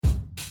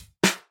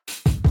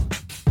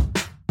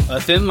a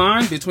thin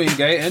line between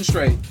gay and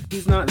straight.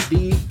 He's not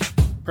the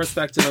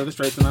perspective of the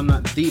straights, and I'm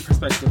not the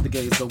perspective of the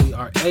gays, but we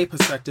are a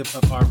perspective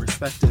of our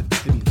respective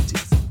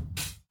communities.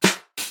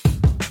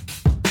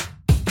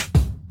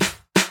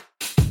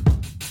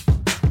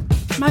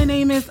 My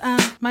name is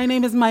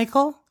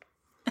Michael.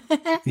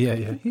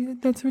 Yeah,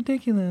 that's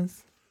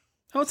ridiculous.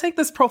 I'll take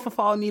this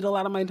propofol needle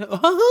out of my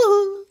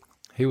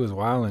He was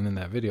wilding in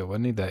that video,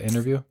 wasn't he? That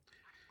interview?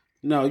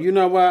 No, you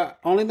know what?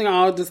 Only thing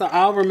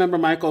I'll remember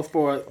Michael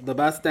for the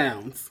best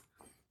downs.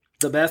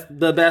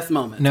 The best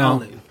moment. No.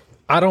 Only.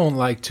 I don't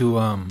like to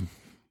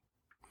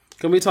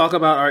Can we talk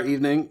about our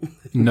evening?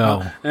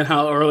 No. And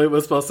how early it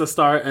was supposed to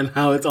start and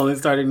how it's only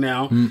starting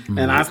now. Mm-mm.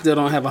 And I still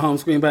don't have a home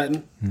screen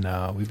button.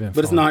 No, we've been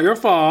But it's not your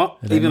fault,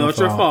 even though it's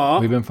your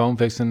fault. We've been phone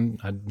fixing.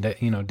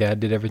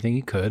 Dad did everything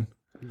he could.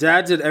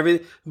 Dad did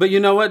everything. But you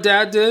know what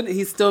Dad did?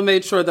 He still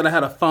made sure that I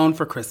had a phone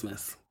for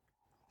Christmas.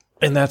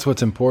 And that's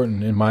what's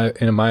important in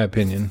my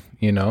opinion,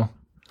 you know?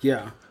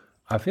 Yeah.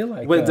 I feel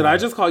like... Wait, did I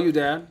just call you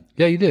Dad?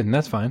 Yeah, you did, and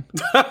that's fine.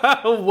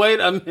 Wait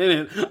a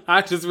minute.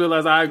 I just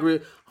realized I agree.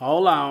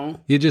 Hold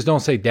on. You just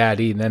don't say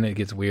daddy, and then it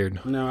gets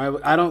weird.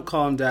 No, I don't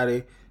call him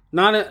Daddy.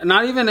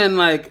 Not even in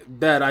like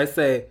bed. I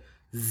say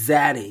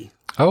Zaddy.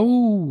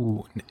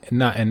 Oh,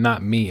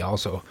 not me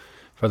also,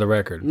 for the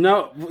record.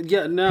 No,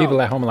 yeah, no.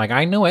 People at home are like,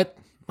 I knew it.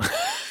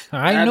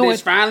 I knew bitch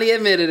it. finally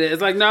admitted it.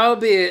 It's like, no,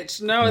 bitch.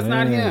 No, it's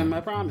not him.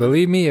 I promise.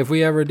 Believe me, if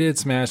we ever did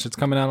smash, it's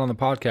coming out on the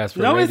podcast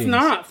for ratings. It's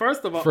not.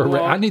 First of all,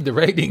 I need the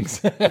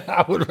ratings.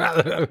 I would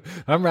rather.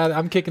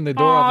 I'm kicking the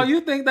door Oh, off. you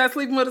think that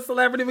sleeping with a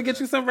celebrity would get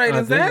you some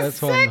ratings? That's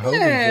what I'm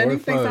hoping for. He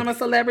thinks I'm a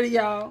celebrity,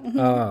 y'all.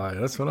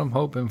 That's what I'm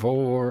hoping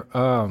for.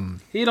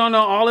 He don't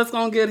know all it's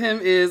gonna get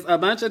him is a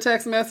bunch of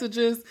text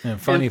messages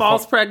and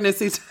false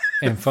pregnancies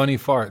and funny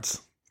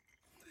farts.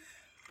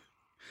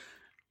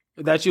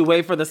 That you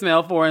wait for the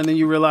smell for, and then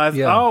you realize,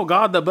 oh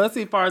God, the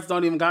bussy farts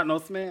don't even got no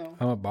smell.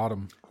 I'm a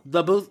bottom.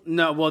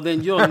 No, well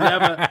then you'll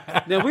never.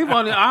 Then we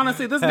won't.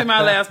 Honestly, this will be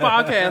my last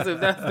podcast if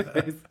that's the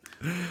case.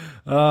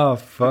 Oh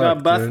fuck! I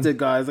got busted,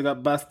 guys. I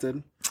got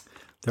busted.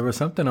 There was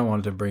something I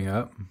wanted to bring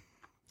up.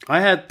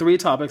 I had 3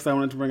 topics I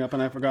wanted to bring up,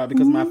 and I forgot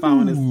because my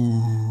phone is.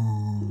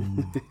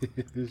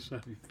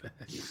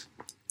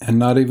 And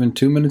not even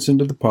 2 minutes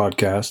into the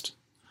podcast,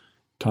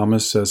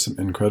 Thomas says some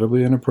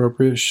incredibly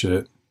inappropriate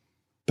shit.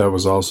 That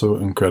was also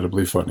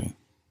incredibly funny.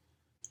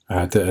 I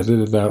had to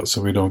edit it out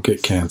so we don't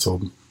get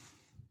canceled.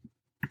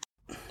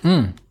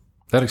 That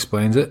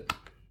explains it.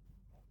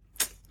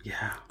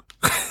 Yeah.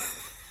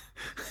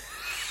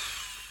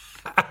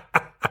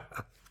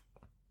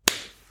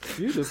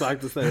 You just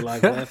like to say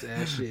like that's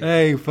ass shit.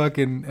 Hey,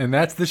 fucking, and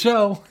that's the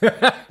show.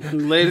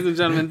 Ladies and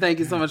gentlemen, thank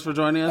you so much for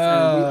joining us.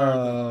 And we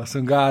are,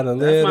 some got a that's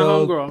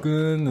little my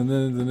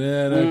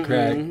homegirl.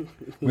 crack.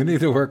 We need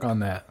to work on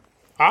that.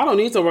 I don't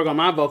need to work on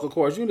my vocal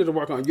cords. You need to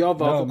work on your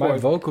vocal cords. My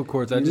vocal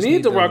cords. I just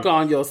need to work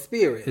on your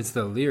spirit. It's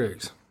the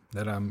lyrics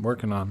that I'm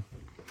working on.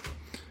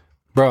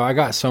 Bro, I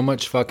got so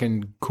much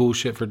fucking cool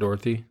shit for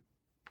Dorothy.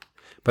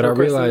 But I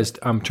realized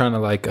I'm trying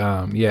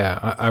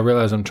to I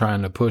realized I'm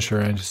trying to push her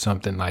into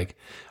something like,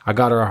 I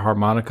got her a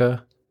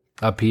harmonica,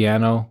 a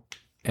piano,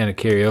 and a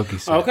karaoke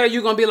set. Okay,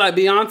 you're going to be like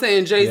Beyonce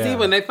and Jay-Z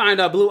when they find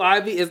out Blue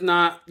Ivy is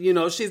not,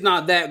 she's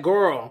not that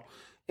girl.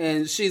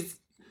 And she's...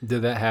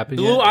 Did that happen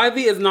Blue yet?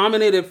 Ivy is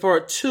nominated for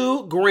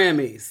 2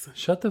 Grammys.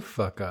 Shut the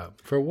fuck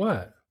up. For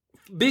what?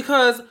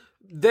 Because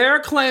they're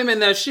claiming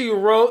that she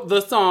wrote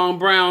the song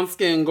Brown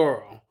Skin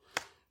Girl.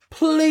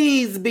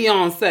 Please,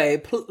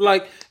 Beyonce.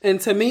 And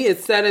to me,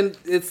 it's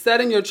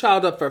setting your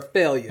child up for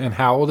failure. And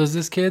how old is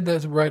this kid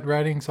that's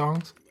writing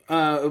songs?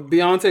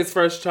 Beyonce's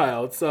first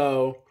child.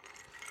 So,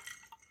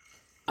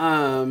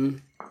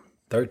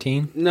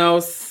 13? No,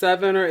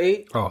 7 or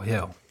 8. Oh,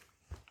 hell.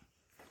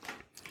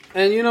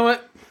 And you know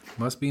what?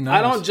 Must be nice.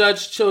 I don't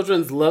judge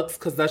children's looks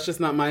because that's just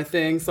not my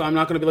thing. So I'm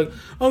not going to be like,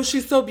 oh,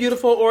 she's so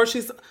beautiful, or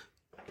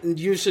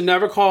you should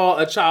never call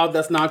a child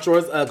that's not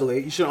yours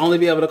ugly. You should only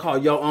be able to call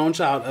your own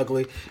child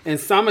ugly. And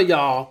some of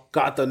y'all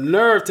got the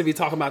nerve to be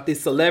talking about these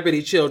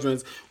celebrity children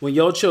when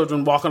your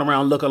children walking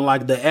around looking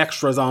like the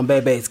extras on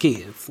Bebe's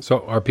Kids.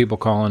 So are people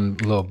calling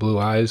little Blue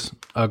Eyes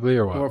ugly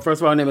or what? Well,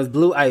 first of all, her name is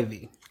Blue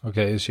Ivy.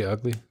 Okay, is she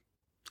ugly?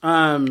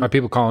 Are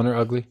people calling her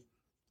ugly?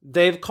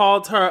 They've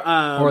called her...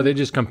 or are they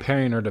just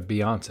comparing her to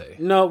Beyonce?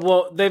 No,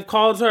 well, they've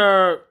called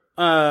her...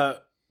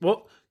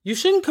 you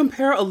shouldn't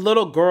compare a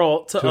little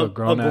girl to a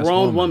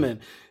grown woman.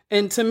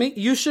 And to me,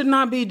 you should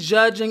not be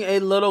judging a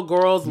little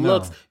girl's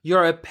looks.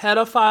 You're a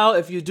pedophile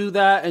if you do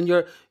that.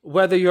 And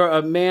whether you're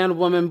a man,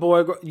 woman,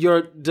 boy,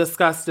 you're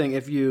disgusting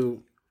if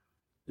you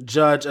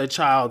judge a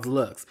child's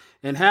looks.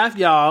 And half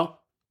y'all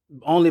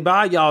only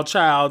buy y'all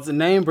child's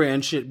name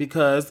brand shit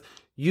because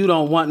you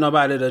don't want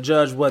nobody to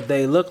judge what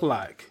they look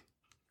like.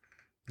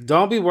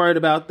 Don't be worried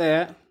about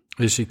that.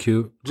 Is she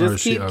cute?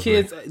 Just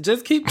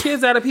keep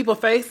kids out of people's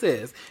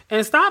faces,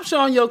 and stop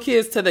showing your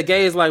kids to the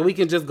gays like we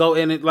can just go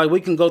in it, like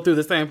we can go through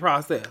the same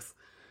process,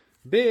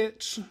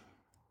 bitch.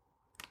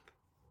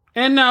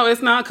 And no,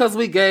 it's not because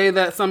we gay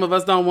that some of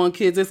us don't want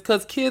kids. It's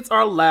because kids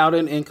are loud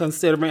and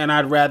inconsiderate, and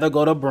I'd rather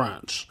go to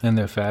brunch. And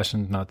their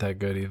fashion's not that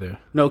good either.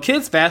 No,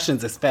 kids'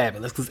 fashions is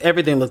fabulous because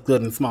everything looks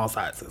good in small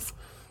sizes.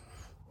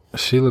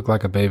 She looked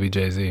like a baby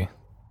Jay-Z.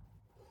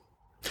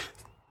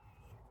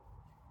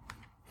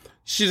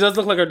 She does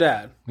look like her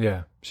dad.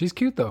 Yeah. She's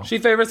cute, though. She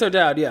favors her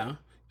dad, yeah.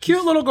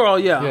 Cute little girl,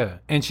 yeah. Yeah.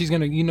 And she's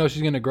going to,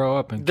 she's going to grow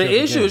up. And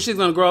the issue is she's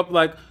going to grow up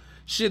like,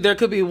 there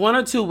could be one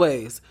or two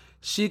ways.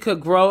 She could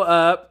grow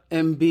up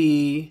and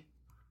be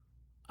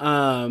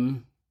a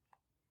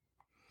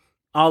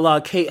la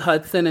Kate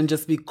Hudson and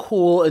just be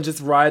cool and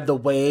just ride the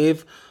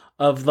wave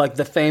of like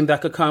the fame that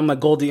could come. Like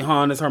Goldie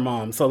Hawn is her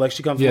mom. So like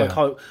she comes from like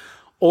Hollywood.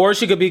 Or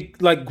she could be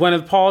like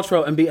Gwyneth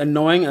Paltrow and be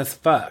annoying as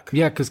fuck.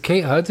 Yeah, because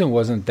Kate Hudson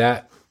wasn't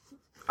that.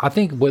 I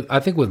think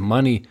with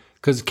money,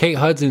 because Kate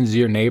Hudson's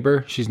your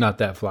neighbor, she's not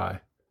that fly.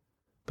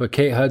 But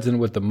Kate Hudson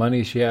with the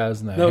money she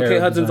has and the hair Kate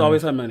Hudson's design,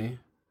 always had money.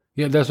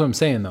 Yeah, that's what I'm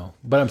saying though.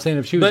 But I'm saying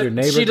if she was your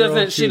neighbor, she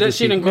doesn't. Girl,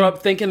 she didn't grow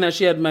up thinking that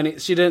she had money.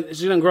 She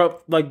didn't grow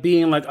up like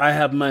being like I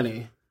have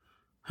money.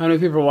 How many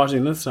people are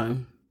watching this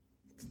time?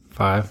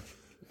 5.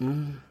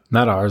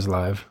 Not ours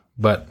live,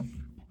 but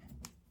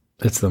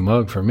it's the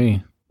mug for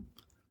me.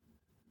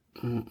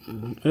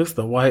 It's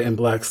the white and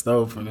black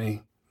stove for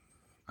me.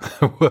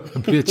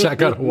 Bitch, I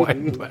got a white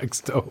and black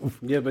stove.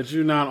 Yeah, but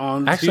you're not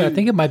on. Actually, I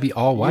think it might be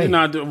all white. You're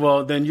not.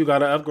 Well, then you got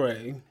to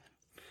upgrade.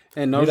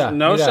 And no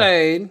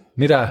shade.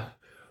 Mira.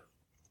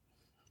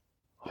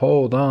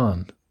 Hold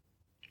on.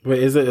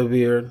 Wait, is it a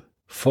beard?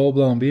 Full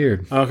blown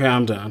beard. Okay,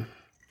 I'm done.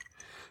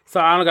 So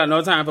I don't got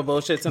no time for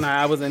bullshit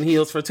tonight. I was in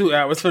heels for 2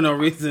 hours for no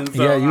reason.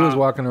 So yeah, you was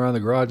walking around the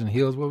garage in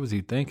heels. What was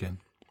he thinking?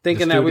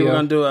 Thinking that we were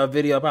going to do a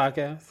video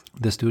podcast.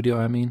 The studio,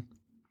 I mean.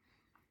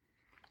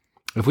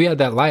 If we had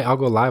that light, I'll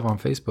go live on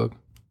Facebook.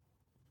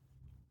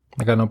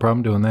 I got no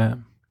problem doing that.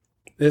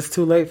 It's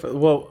too late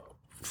for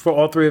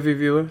all 3 of your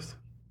viewers.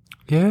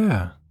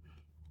 Yeah.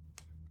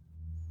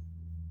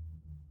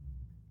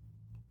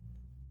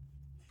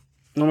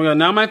 Oh my God.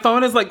 Now my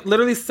phone is like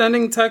literally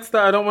sending texts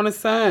that I don't want to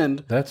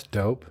send. That's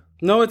dope.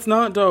 No, it's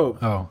not dope.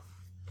 Oh.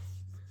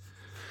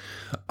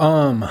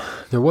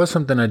 There was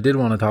something I did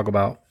want to talk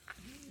about.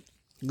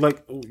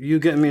 Like you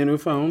getting me a new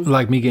phone?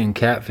 Like me getting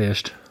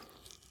catfished.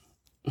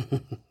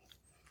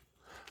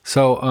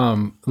 So,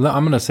 I'm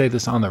going to say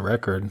this on the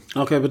record.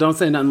 Okay, but don't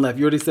say nothing left.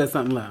 You already said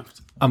something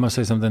left. I'm going to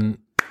say something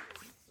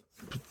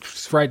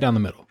right down the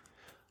middle.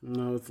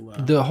 No, it's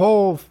left. The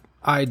whole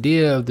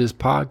idea of this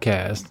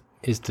podcast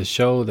is to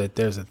show that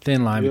there's a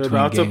thin line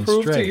between gay and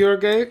straight. You're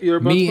gay. You're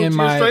about to prove to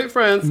your straight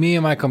friends. Me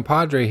and my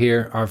compadre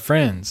here are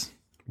friends.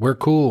 We're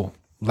cool.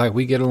 Like,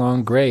 we get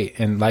along great.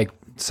 And, like,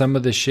 some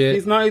of the shit...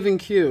 He's not even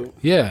cute.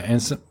 Yeah,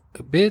 and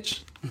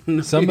bitch...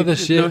 Some of the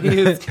shit,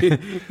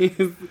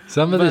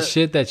 the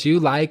shit that you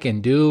like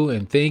and do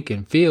and think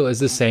and feel is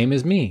the same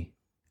as me,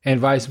 and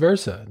vice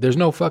versa. There's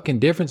no fucking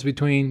difference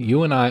between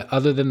you and I,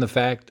 other than the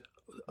fact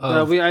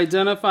of we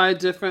identify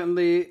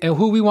differently and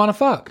who we want to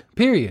fuck.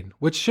 Period.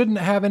 Which shouldn't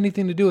have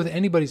anything to do with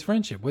anybody's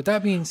friendship. With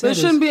that being said, it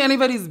shouldn't be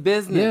anybody's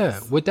business. Yeah.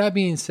 With that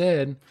being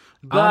said,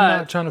 but I'm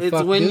not trying to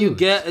fuck when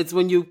dudes. It's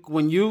when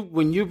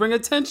you bring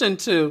attention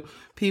to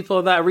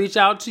people that reach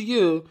out to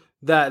you.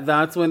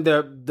 That's when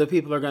the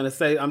people are going to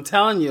say, I'm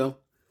telling you.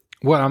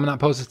 What, I'm not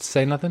supposed to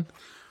say nothing?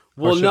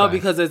 Well, no,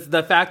 because it's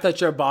the fact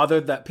that you're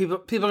bothered that people are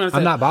going to say.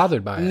 I'm not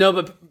bothered by it. No,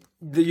 but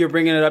you're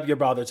bringing it up. You're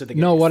bothered to the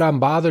gays. No, what I'm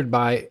bothered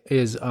by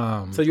is...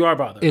 so you are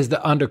bothered. Is the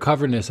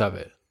undercoverness of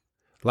it.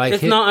 Like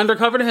it's not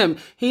undercover to him.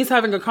 He's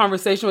having a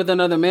conversation with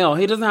another male.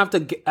 He doesn't have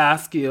to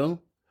ask you.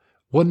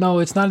 Well, no,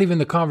 it's not even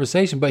the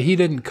conversation, but he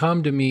didn't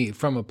come to me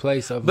from a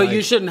place of But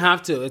you shouldn't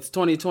have to. It's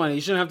 2020.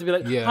 You shouldn't have to be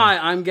like, hi,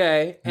 I'm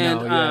gay, and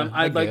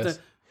I'd like to...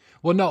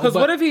 Well, no, because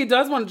what if he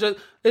does want to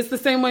just... It's the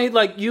same way,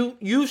 like, you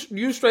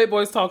straight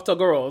boys talk to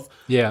girls.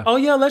 Yeah. Oh,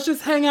 yeah, let's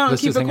just hang out and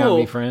keep it cool.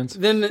 Be friends.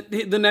 Then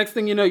the next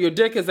thing you know, your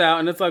dick is out,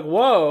 and it's like,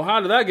 whoa, how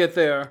did that get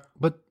there?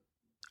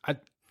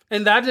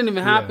 And that didn't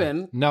even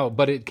happen. No,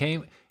 but it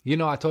came... You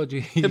know, I told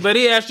you... But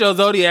he asked your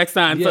zodiac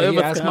sign. Yeah, so he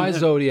asked my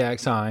zodiac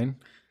sign.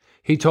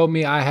 He told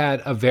me I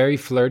had a very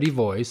flirty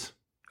voice.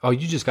 Oh,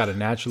 you just got a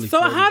naturally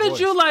flirty voice. So how did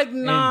you like,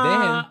 nah.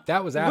 And then,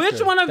 that was after.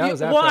 Which one of you?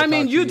 Well, I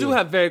mean, you do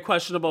have very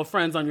questionable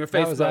friends on your Facebook.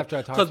 That was after I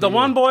talked to you. Because the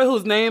one boy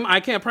whose name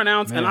I can't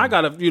pronounce, and I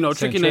got a,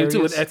 tricky name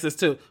too with X's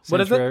too. What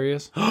is it?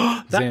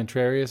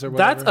 Xantrarius or whatever?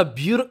 That's a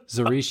beautiful...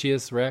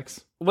 Xerxes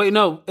Rex. Wait,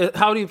 no.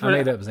 How do you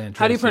pronounce it? I made up Xantrarius.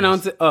 How do you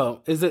pronounce it?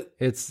 Oh, is it?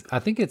 I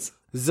think it's...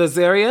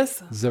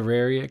 Zazarius?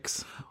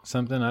 Zerarix.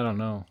 Something, I don't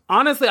know.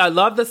 Honestly, I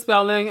love the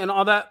spelling and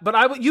all that,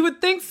 but you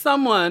would think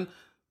someone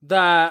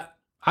that...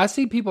 I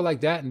see people like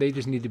that, and they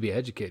just need to be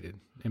educated,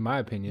 in my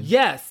opinion.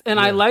 Yes, and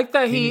I like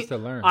that he needs to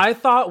learn. I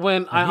thought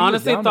when I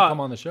honestly thought to come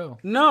on the show.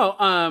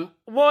 No,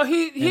 well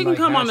he can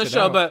come on the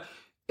show, but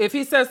if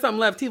he says something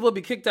left, he will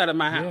be kicked out of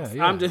my house.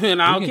 Yeah.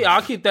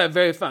 I'll keep that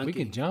very funky. We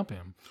can jump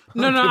him.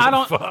 No, I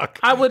don't. Fuck.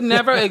 I would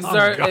never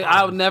exert.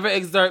 I would never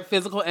exert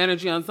physical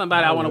energy on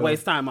somebody I want to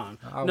waste time on.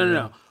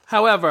 No.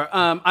 However,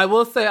 I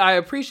will say I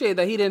appreciate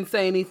that he didn't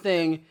say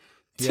anything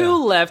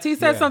Two left. He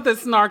said something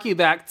snarky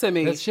back to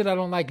me. That shit I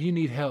don't like. You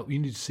need help. You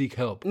need to seek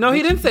help. No,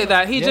 he didn't say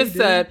that. He just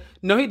said,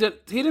 no, he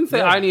didn't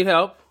say I need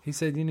help. He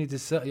said you need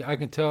to. I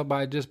can tell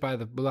by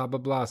the blah blah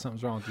blah.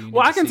 Something's wrong with you.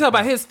 Well, I can tell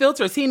by his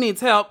filters he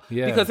needs help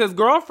because his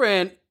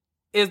girlfriend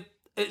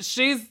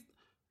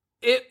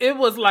It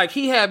was like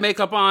he had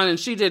makeup on and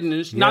she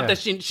didn't. Not that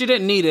she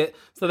didn't need it.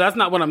 So that's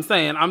not what I'm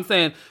saying. I'm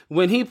saying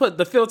when he put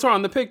the filter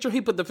on the picture, he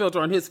put the filter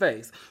on his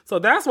face. So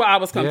that's what I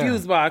was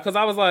confused by, because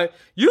I was like,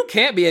 you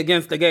can't be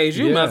against the gays.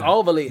 You must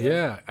overly.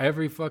 Yeah,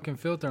 every fucking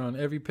filter on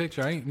every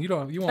picture. You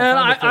won't.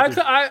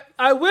 And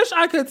I wish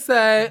I could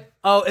say,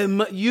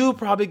 you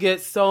probably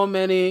get so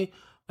many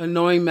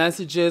annoying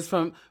messages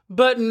from,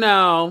 but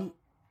no,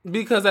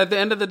 because at the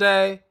end of the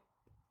day,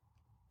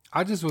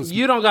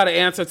 you don't got to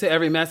answer to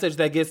every message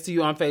that gets to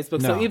you on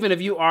Facebook. No. So even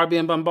if you are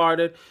being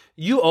bombarded,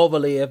 you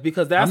overlive,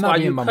 because that's why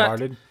you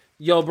cut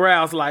your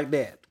brows like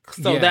that,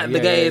 so that the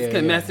gays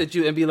can message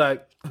you and be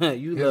like,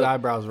 his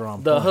eyebrows are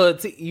on the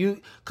hood.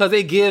 Because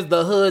it gives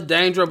the hood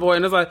danger boy,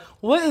 and it's like,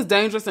 what is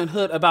dangerous and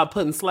hood about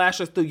putting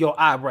slashes through your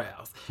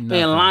eyebrows and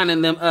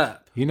lining them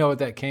up? You know what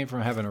that came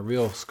from? Having a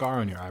real scar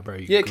on your eyebrow.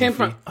 It came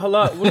from.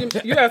 Hello,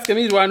 you asking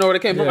me? Do I know where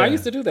it came from? I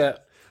used to do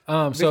that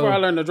before I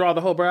learned to draw the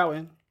whole brow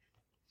in.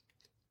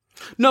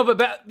 No,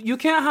 but you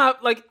can't have,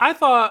 like, I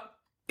thought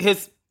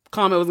his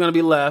comment was going to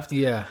be left.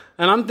 Yeah.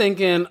 And I'm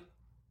thinking,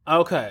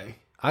 okay.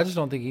 I just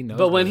don't think he knows.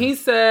 But when he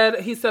said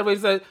what he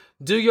said,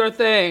 do your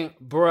thing,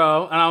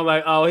 bro. And I was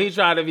like, oh, he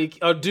tried to be,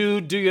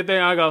 do your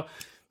thing. I go,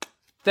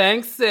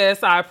 thanks,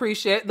 sis. I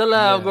appreciate the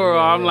love, girl.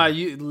 I'm like,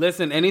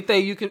 listen, any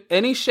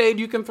shade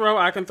you can throw,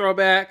 I can throw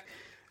back.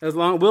 As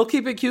long, we'll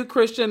keep it cute,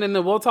 Christian, and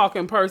then we'll talk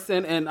in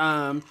person,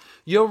 and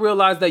you'll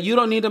realize that you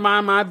don't need to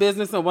mind my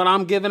business and what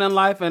I'm giving in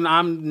life, and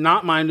I'm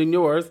not minding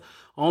yours.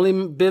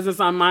 Only business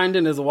I'm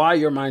minding is why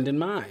you're minding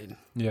mine.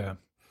 Yeah.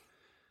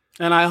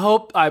 And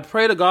I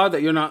pray to God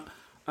that you're not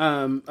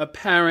a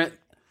parent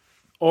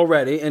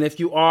already, and if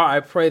you are,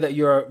 I pray that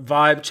your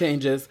vibe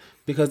changes,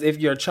 because if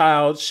your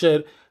child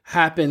should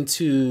happen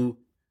to,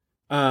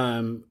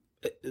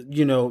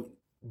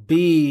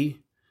 be...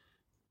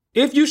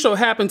 If you shall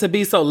happen to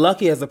be so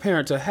lucky as a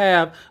parent to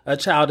have a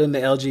child in the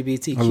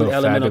LGBTQ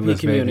LMNOP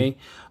community,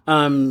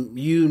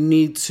 you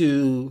need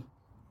to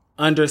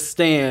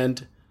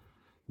understand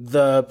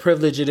the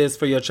privilege it is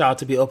for your child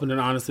to be open and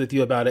honest with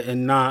you about it,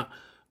 and not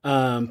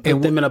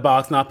put them in a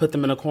box, not put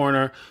them in a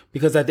corner,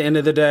 because at the end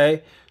of the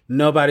day,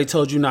 nobody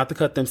told you not to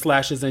cut them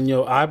slashes in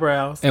your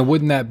eyebrows. And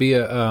wouldn't that be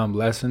a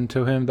lesson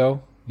to him,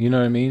 though? You know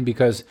what I mean?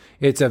 Because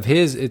it's of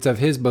his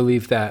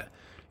belief that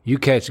you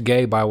catch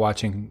gay by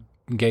watching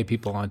gay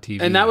people on TV,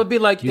 and that would be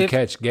like you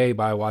catch gay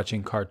by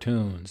watching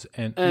cartoons,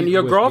 and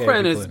your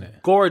girlfriend is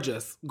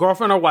gorgeous,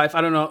 girlfriend or wife, I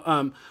don't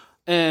know,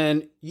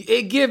 and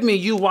it give me,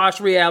 you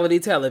watch reality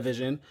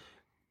television,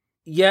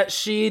 yet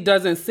she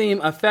doesn't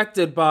seem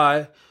affected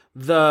by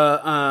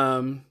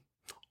the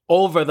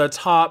over the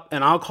top,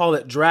 and I'll call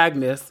it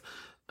dragness,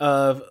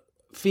 of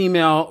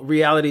female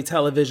reality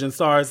television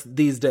stars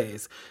these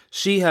days.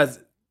 She has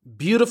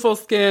beautiful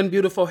skin,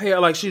 beautiful hair,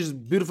 like she's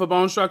beautiful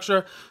bone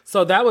structure.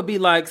 So that would be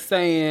like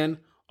saying,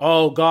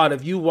 oh God,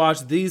 if you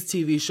watch these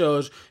TV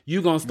shows,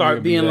 you're going to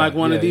start being like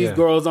one of these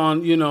girls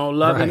on,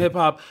 Love and Hip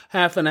Hop,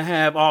 Half and a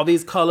Half, all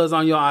these colors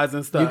on your eyes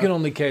and stuff. You can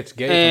only catch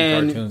gay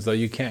from cartoons, though.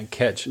 You can't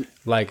catch,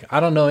 like,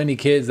 I don't know any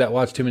kids that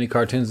watch too many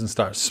cartoons and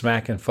start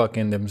smacking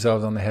fucking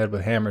themselves on the head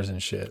with hammers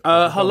and shit.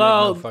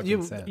 Hello,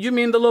 you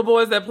mean the little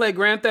boys that play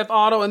Grand Theft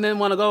Auto and then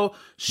want to go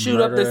shoot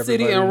up the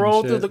city and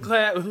roll through the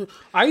class?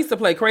 I used to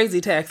play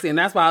Crazy Taxi, and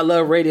that's why I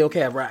love Radio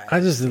Cab Ride.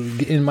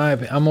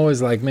 I'm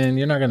always like, man,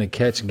 you're not going to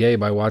catch gay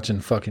by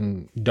watching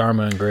fucking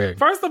Dharma and Greg.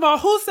 First of all,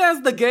 who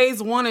says the gays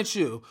wanted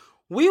you?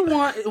 We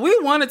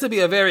wanted to be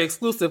a very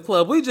exclusive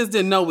club. We just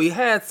didn't know we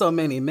had so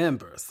many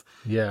members.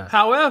 Yeah.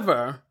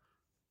 However,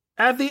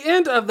 at the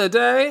end of the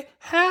day,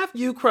 half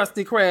you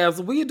crusty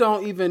crabs, we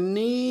don't even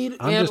need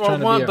and or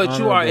want, but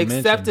you are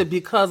accepted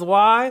because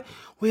why?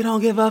 We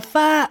don't give a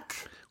fuck.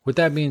 With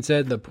that being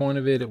said, the point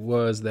of it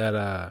was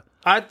that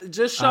I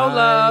just show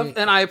love,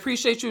 and I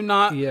appreciate you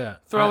not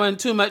throwing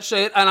too much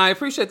shade, and I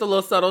appreciate the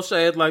little subtle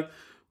shade, like,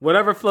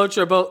 whatever floats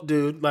your boat,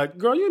 dude. Like,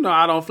 girl,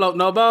 I don't float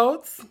no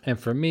boats. And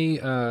for me,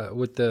 please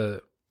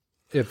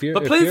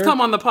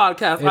come on the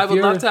podcast. I would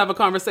love to have a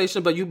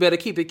conversation, but you better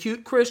keep it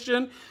cute,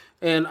 Christian.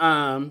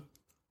 And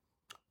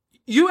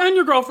you and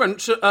your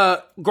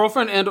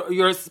girlfriend and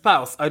your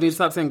spouse. I need to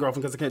stop saying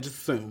girlfriend because I can't just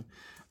assume.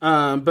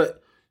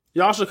 But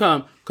y'all should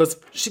come because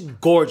she's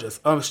gorgeous.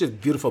 She has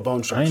beautiful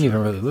bone structure. I ain't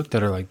even really looked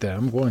at her like that.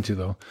 I'm going to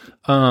though.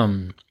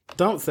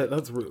 Don't say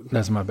that's rude.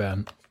 That's my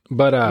bad.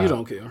 But you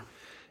don't care.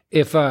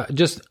 If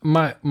just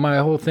my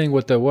whole thing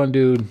with the one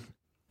dude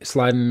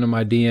sliding into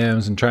my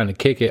DMs and trying to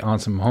kick it on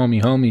some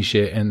homie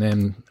shit, and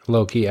then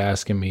low-key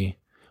asking me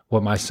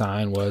what my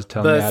sign was,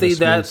 telling me how to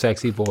smooth,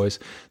 sexy voice.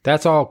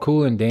 That's all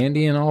cool and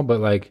dandy and all, but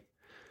like,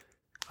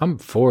 I'm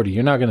 40.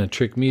 You're not going to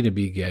trick me to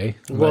be gay.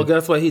 Well,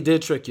 guess what? He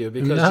did trick you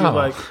because you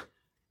like...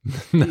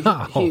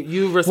 No.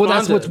 You responded. Well,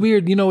 that's what's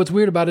weird. You know what's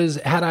weird about it is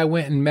had I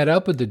went and met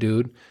up with the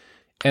dude,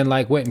 and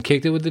like went and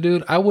kicked it with the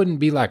dude, I wouldn't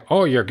be like,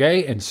 "Oh, you're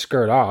gay," and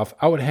skirt off.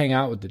 I would hang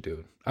out with the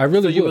dude. I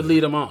really So you would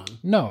lead him on?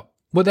 No.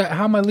 Well,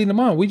 how am I leading him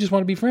on? We just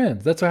want to be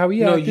friends. That's how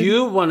we are. No,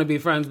 you want to be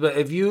friends, but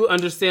if you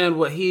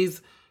understand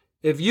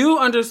if you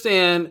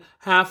understand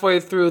halfway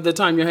through the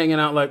time you're hanging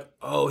out, like,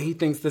 oh, he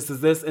thinks this is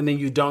this, and then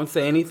you don't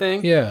say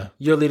anything,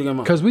 you're leading him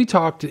on. Because we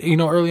talked,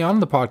 early on in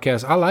the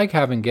podcast, I like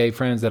having gay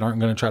friends that aren't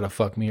going to try to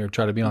fuck me or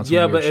try to be on some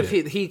weird but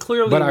shit. if he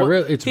clearly,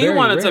 but he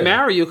wanted to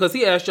marry you because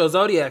he asked your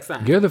zodiac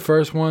sign. You're the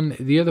first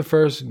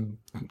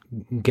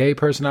gay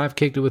person I've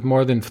kicked it with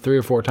more than 3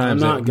 or 4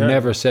 times that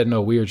never said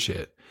no weird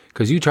shit.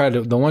 Because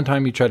the one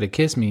time you tried to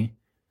kiss me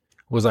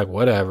was like,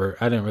 whatever.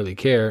 I didn't really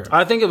care.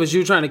 I think it was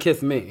you trying to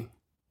kiss me.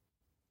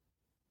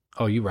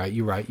 Oh, you're right.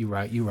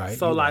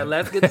 So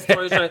let's get the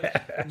story straight.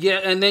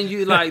 Yeah, and then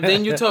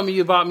you told me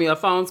you bought me a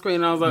phone screen,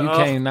 and I was like,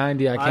 you came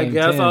 90, I came 10. I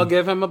guess I'll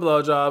give him a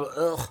blowjob.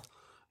 Ugh.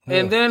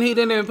 And then he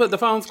didn't even put the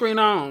phone screen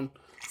on.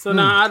 So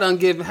now I done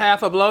give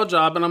half a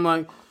blowjob, and I'm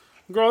like,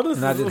 girl, this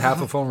is... And I did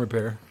half a phone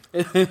repair.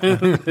 The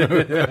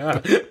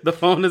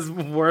phone is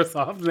worse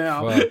off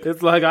now. Fuck.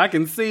 It's like I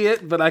can see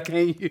it, but I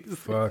can't use it.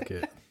 Fuck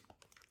it.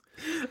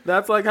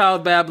 That's like how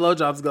bad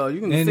blowjobs go.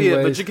 You can see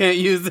it, but you can't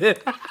use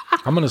it.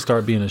 I'm gonna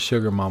start being a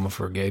sugar mama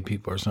for gay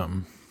people or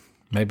something.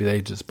 Maybe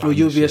they just buy me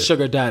you'll be a shit.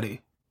 Sugar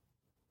daddy.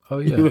 Oh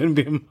yeah, you wouldn't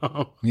be a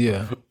mom.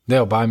 Yeah,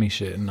 they'll buy me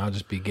shit, and I'll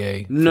just be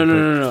gay.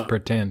 No.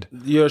 Pretend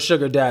you're a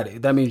sugar daddy.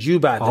 That means you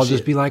buy the I'll shit.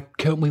 just be like,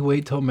 can't we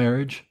wait till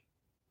marriage?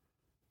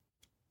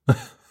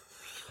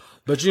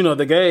 But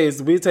the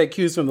gays, we take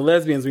cues from the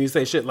lesbians when you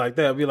say shit like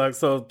that. Be like,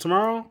 so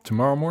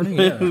tomorrow morning,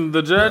 yeah.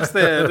 The judge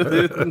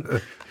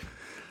said.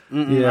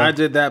 Yeah, I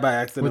did that by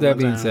accident. With that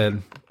being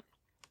said,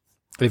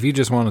 if you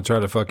just want to try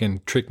to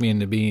fucking trick me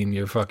into being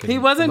your fucking he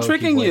wasn't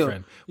tricking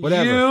boyfriend, you.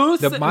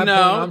 Whatever. My point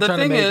I'm trying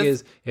to make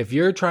is if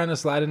you're trying to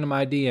slide into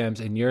my DMs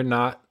and you're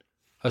not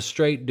a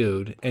straight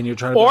dude and you're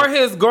trying to or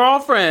his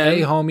girlfriend,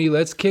 hey homie,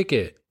 let's kick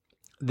it,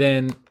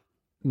 then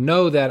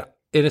know that.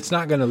 And it's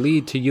not going to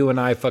lead to you and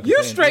I fucking.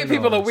 You straight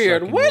people are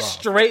weird. What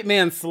straight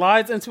man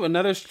slides into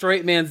another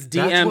straight man's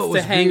DMs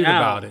to hang out?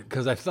 About it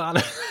because I thought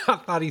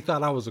he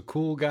thought I was a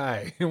cool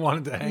guy and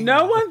wanted to hang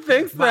out. No one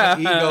thinks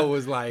that. My ego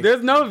was like,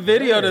 there's no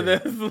video to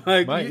this.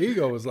 Like my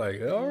ego was like,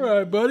 all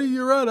right, buddy,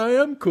 you're right. I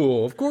am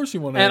cool. Of course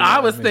you want to. And I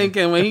was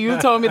thinking when you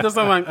told me this,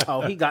 I'm like,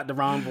 oh, he got the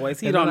wrong voice.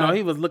 He don't know.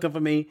 He was looking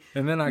for me.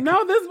 And then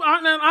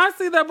I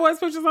see that boy's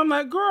pictures. I'm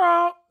like,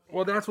 girl.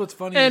 Well, that's what's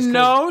funny. And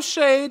no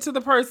shade to the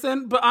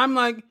person, but I'm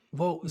like,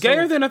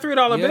 gayer than a $3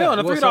 bill,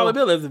 and a $3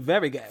 bill is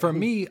very gay. For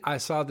me, I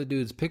saw the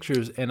dude's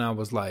pictures, and I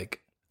was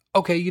like,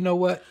 okay, you know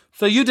what?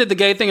 So you did the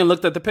gay thing and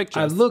looked at the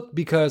pictures. I looked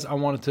because I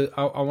wanted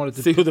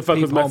to see who the fuck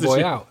was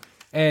messaging out,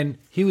 and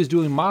he was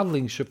doing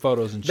modeling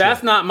photos and shit.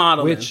 That's not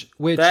modeling.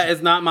 Which that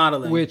is not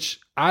modeling. Which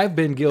I've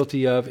been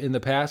guilty of in the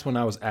past when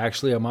I was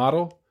actually a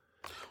model,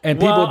 and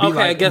people would be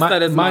like, I guess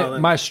that is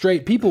modeling. My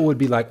straight people would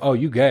be like, oh,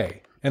 you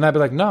gay, and I'd be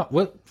like, no,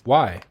 what?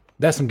 Why?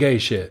 That's some gay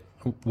shit.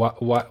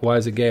 Why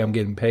is it gay? I'm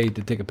getting paid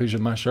to take a picture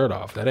of my shirt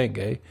off. That ain't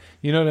gay.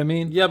 You know what I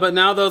mean? Yeah, but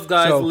now those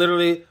guys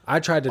literally.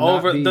 I tried to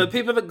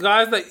the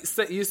guys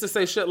that used to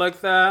say shit like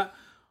that.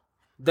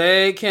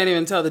 They can't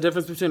even tell the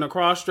difference between a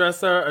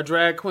cross-dresser, a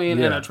drag queen,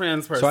 and a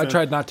trans person. So I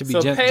tried not to be.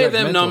 So pay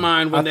them no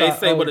mind when they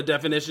say what a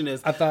definition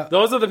is.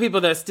 Those are the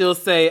people that still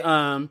say,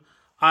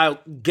 "I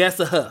guess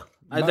a her."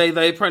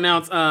 They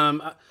pronounce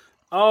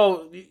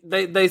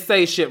they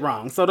say shit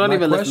wrong. So don't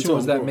even listen to him. My question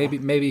was that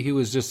maybe he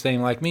was just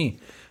saying like me,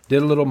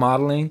 did a little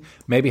modeling,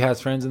 maybe has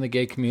friends in the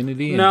gay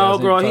community. No,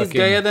 girl, he's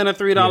gayer than a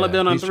 $3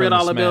 bill, and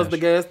 $3 bill is the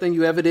gayest thing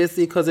you ever did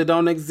see because it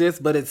don't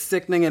exist, but it's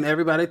sickening and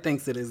everybody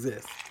thinks it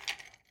exists.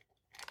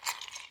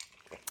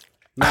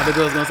 Now the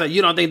girl's gonna say,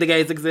 you don't think the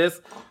gays exist?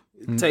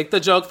 Take the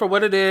joke for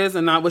what it is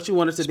and not what you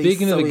want it to be.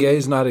 Speaking of the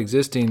gays not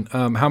existing,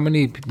 how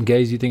many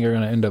gays do you think are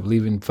going to end up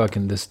leaving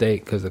fucking the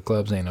state because the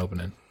clubs ain't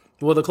opening?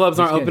 Well, the clubs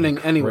aren't opening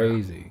anywhere.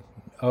 Crazy.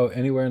 Oh,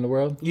 anywhere in the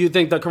world? You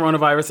think the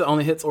coronavirus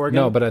only hits Oregon?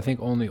 No, but I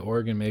think only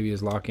Oregon maybe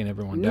is locking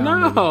everyone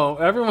down. No,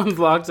 everyone's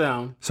locked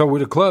down. So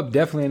with the club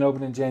definitely ain't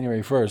opening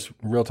January 1st.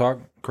 Real talk,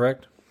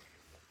 correct?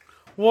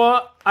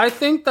 Well, I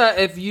think that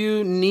if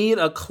you need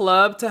a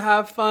club to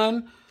have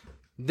fun,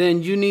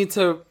 then you need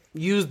to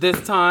use this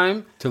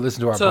time to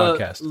listen to our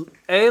podcast.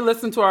 A,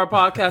 listen to our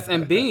podcast,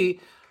 and B,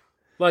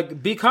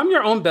 like, become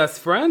your own best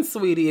friend,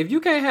 sweetie. If you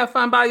can't have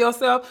fun by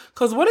yourself,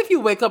 because what if you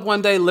wake up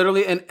one day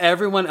literally and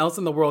everyone else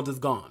in the world is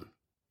gone?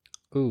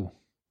 Ooh.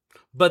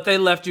 But they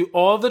left you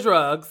all the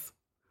drugs,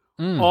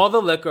 all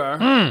the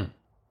liquor.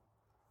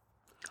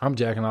 I'm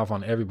jacking off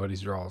on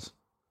everybody's draws.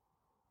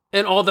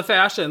 And all the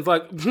fashions.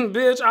 Like,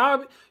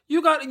 bitch,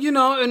 you got,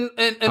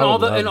 and all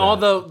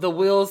the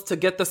wheels to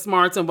get the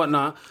smarts and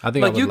whatnot. I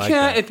think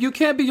like, if you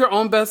can't be your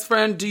own best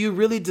friend, do you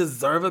really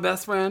deserve a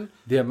best friend?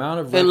 The amount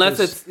of unless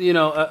it's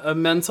a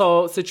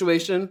mental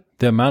situation.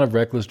 The amount of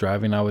reckless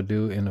driving I would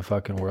do in a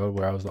fucking world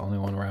where I was the only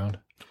one around.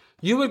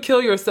 You would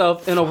kill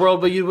yourself in a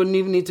world, but you wouldn't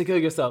even need to kill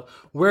yourself.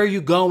 Where are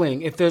you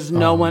going if there's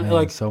no one?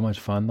 Man, so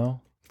much fun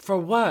though. For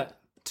what?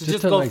 To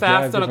just go like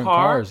fast in a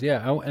car?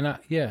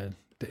 Yeah,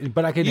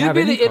 But I could You'd have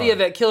be any the idiot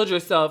car. that killed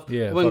yourself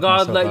when fuck God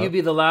myself let up. you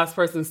be the last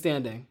person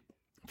standing.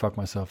 Fuck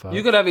myself up.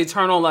 You could have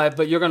eternal life,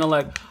 but you're going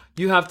to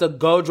you have to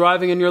go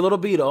driving in your little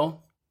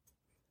Beetle.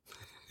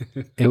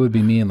 It would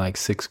be me and like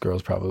 6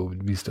 girls probably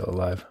would be still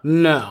alive.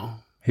 No.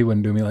 He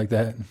wouldn't do me like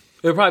that.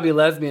 It would probably be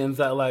lesbians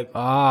that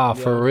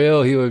For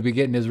real? He would be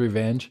getting his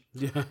revenge?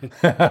 Yeah.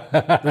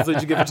 That's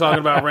what you get for talking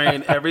about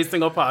rain every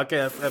single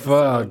podcast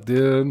episode. Fuck,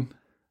 dude.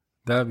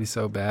 That would be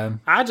so bad.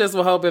 I just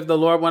will hope if the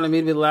Lord wanted me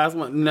to be the last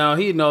one. No,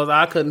 he knows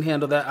I couldn't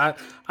handle that.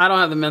 I don't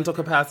have the mental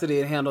capacity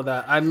to handle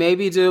that. I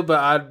maybe do, but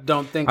I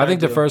don't think I think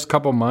do. the first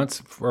couple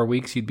months or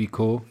weeks you'd be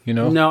cool, you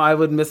know? No, I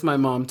would miss my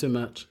mom too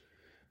much.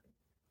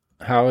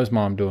 How is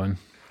mom doing?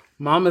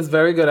 Mom is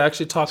very good. I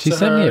actually talked to her She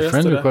sent me a friend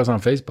yesterday. request on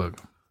Facebook.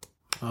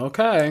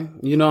 Okay.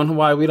 You know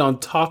why we don't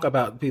talk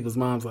about people's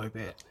moms like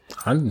that.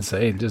 I didn't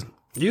say, just...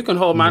 You can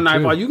hold my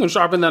knife all you can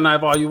sharpen that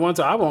knife all you want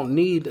to. I won't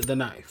need the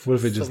knife. What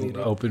if it just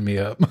opened me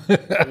up?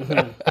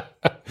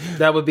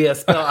 That would be a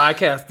spell I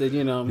casted,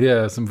 you know.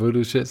 Yeah, some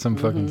voodoo shit, some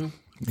fucking...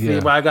 Yeah.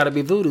 See, why I gotta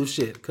be voodoo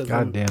shit.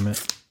 God damn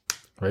it.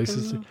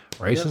 Racist.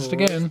 Racist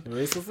again.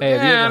 Racist Hey,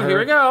 have you again. ever Here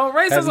we heard- go.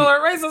 Racist have you-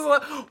 alert. Racist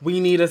alert. We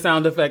need a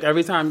sound effect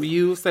every time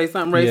you say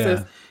something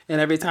racist, and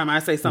every time I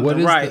say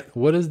something right.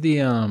 What is the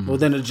Well,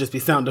 then it'd just be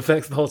sound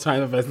effects the whole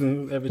time. Every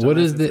time what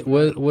I is say the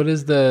something. what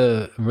is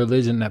the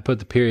religion that put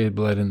the period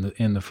blood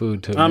in the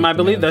food to? make I the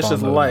believe man that's fall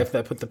just in love with life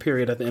that put the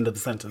period at the end of the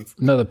sentence.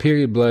 them? No, the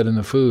period blood in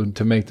the food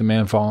to make the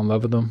man fall in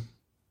love with them.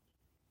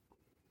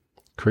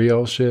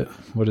 Creole shit.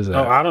 What is that?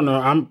 Oh, I don't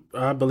know.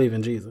 I believe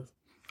in Jesus.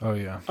 Oh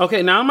yeah.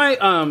 Okay, now my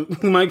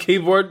my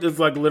keyboard is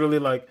literally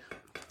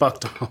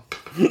fucked up.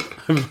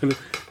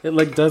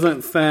 It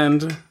doesn't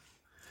send.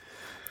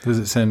 Does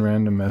it send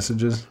random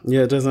messages?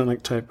 Yeah, it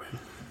doesn't type.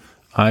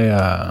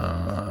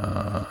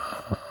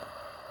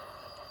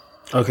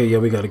 Okay, yeah,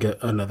 we got to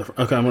get another.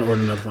 Okay, I'm gonna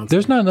order another phone.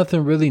 There's not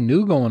nothing really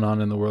new going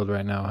on in the world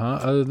right now, huh?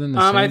 Other than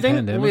the same I think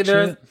pandemic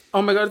there's. shit.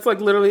 Oh my god, it's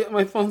literally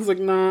my phone's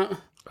not.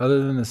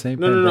 Other than the same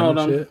No, pandemic hold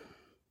on. shit.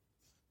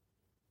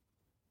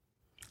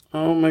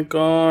 Oh my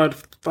god,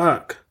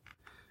 fuck.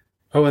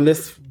 Oh, and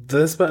this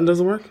button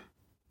doesn't work.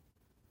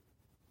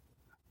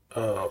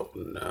 Oh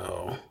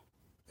no.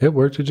 It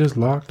worked. It just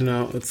locked.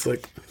 No, it's You're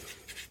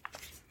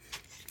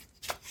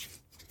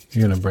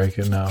gonna break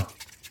it now.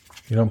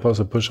 You don't supposed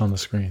to push on the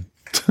screen.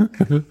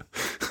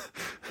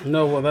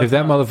 No, well, that's If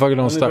that not- motherfucker don't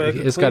only stop, way I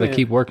can it's got to clean it.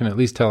 keep working at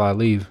least till I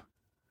leave,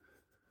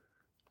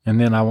 and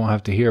then I won't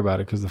have to hear about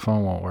it because the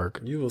phone won't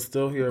work. You will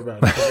still hear about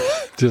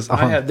it. Just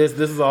I on, have this.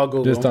 This is all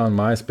Google. just on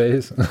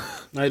MySpace.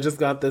 I just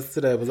got this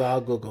today. It was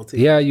all Google too.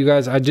 Yeah, you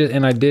guys. I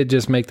did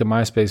just make the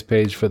MySpace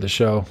page for the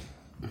show,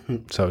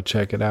 so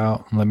check it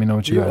out. And let me know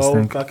what you You guys old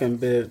think. fucking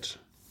bitch.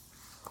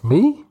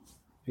 Who?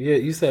 Yeah,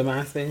 you said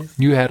MySpace.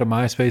 You had a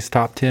MySpace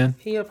top 10?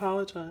 He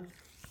apologized.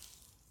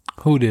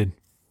 Who did?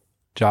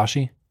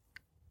 Joshy?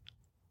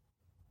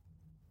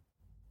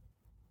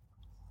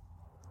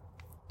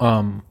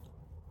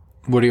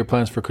 What are your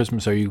plans for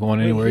Christmas? Are you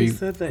going anywhere? he You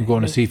said that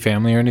going to he- see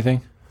family or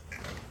anything?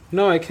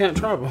 No, I can't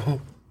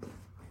travel.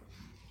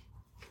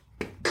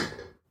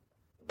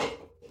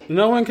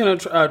 No one can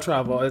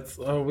travel. It's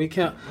we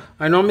can't.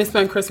 I normally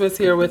spend Christmas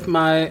here with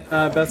my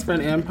best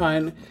friend Ann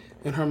Pine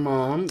and her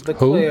mom, the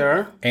Who?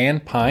 Claire. Ann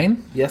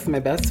Pine? Yes, my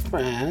best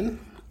friend.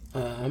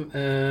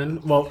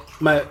 And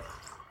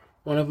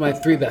one of my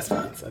 3 best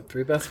friends. I have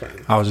 3 best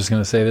friends. I was just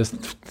gonna say this.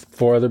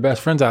 4 other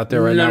best friends out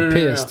there right now, No.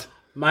 pissed.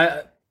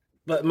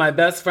 But my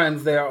best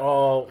friends, they're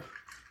all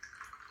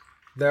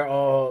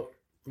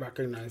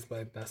recognized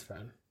by best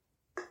friend.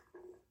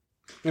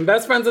 And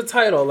best friend's a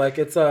title,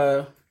 it's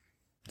a.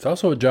 It's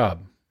also a job.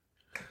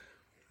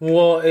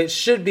 Well, it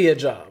should be a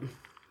job.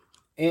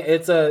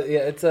 It's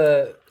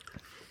a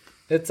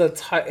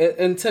title,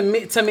 and to me,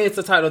 it's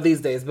a title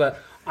these days. But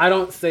I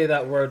don't say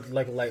that word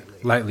lightly.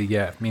 Lightly,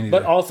 yeah. Me neither.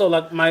 But also,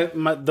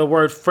 the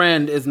word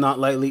friend is not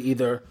lightly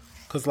either.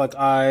 Because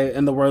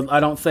I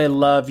don't say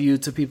love you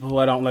to people who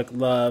I don't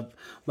love.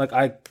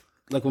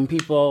 When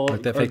people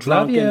Like that are fake drunk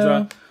love and ya.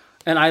 drunk.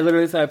 And I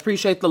literally say, I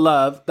appreciate the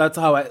love. That's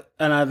how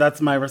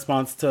that's my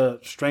response to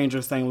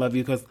strangers saying love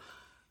you. Because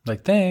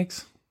like,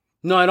 thanks.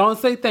 no, I don't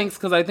say thanks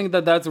because I think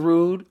that's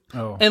rude.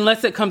 Oh.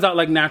 Unless it comes out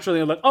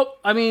naturally.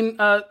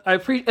 I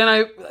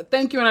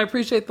thank you and I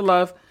appreciate the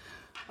love.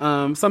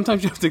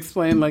 Sometimes you have to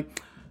explain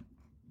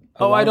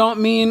I don't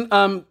mean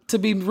to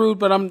be rude,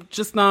 but I'm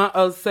just not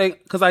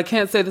because I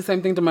can't say the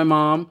same thing to my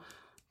mom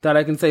that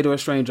I can say to a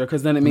stranger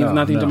because then it means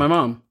nothing to my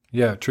mom.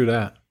 Yeah, true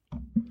that.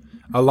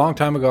 A long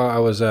time ago, I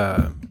was.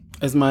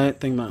 Is my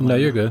thing not? No,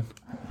 you're good.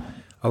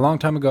 A long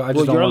time ago, I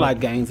just don't your wanna-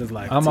 gangs is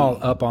I'm all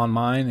up on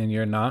mine, and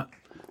you're not.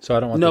 So I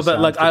don't want. No, this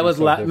but sound to I be was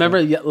so different.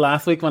 remember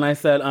last week when I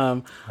said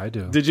I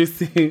do. Did you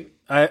see?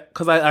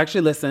 Because I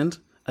actually listened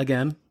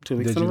again 2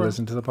 weeks. Did in a you row.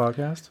 listen to the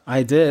podcast?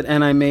 I did,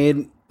 and I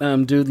made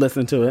dude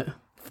listen to it.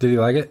 Did he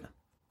like it?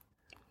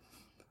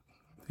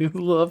 He was a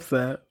little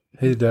upset.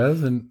 He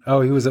does, and he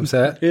was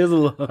upset. He was a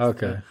little upset.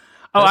 Okay.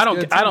 Oh, That's I don't.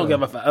 good I don't too,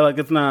 give a fuck.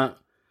 It's not.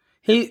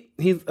 He's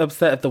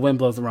upset if the wind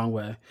blows the wrong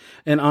way,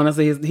 and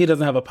honestly, he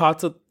doesn't have a pot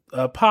to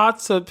a pot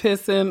to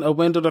piss in, a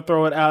window to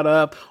throw it out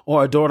of,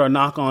 or a door to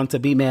knock on to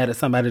be mad at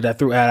somebody that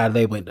threw it out of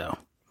their window.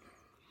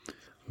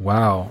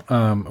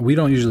 Wow. We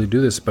don't usually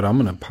do this, but I'm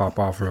going to pop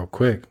off real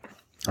quick.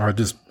 Or it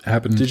just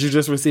happened. Did you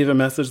just receive a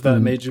message that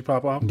made you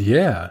pop off?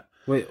 Yeah.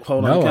 Wait,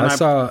 hold on. No, I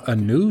saw a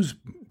news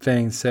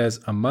thing says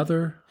a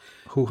mother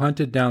who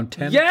hunted down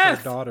 10 of her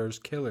daughter's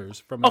killers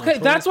from okay,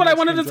 that's what I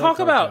wanted to talk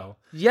about.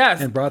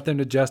 Yes. And brought them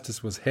to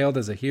justice, was hailed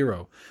as a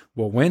hero.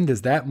 Well, when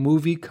does that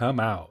movie come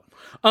out?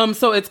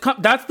 So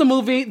that's the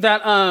movie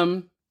that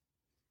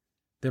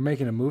they're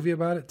making a movie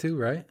about it too,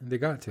 right? They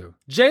got to.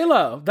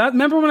 J-Lo.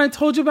 Remember when I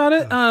told you about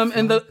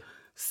it?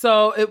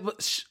 So it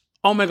was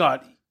oh my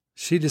God.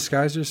 She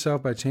disguised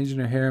herself by changing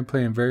her hair and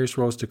playing various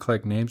roles to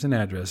collect names and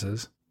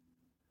addresses.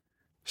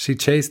 She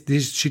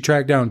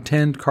tracked down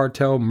 10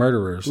 cartel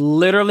murderers.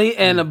 Literally,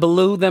 and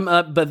blew them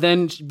up, but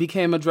then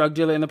became a drug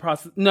dealer in the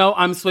process. No,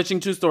 I'm switching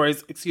two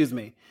stories. Excuse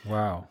me.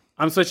 Wow.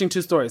 I'm switching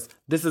two stories.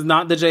 This is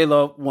not the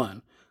J-Lo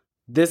one.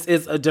 This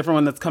is a different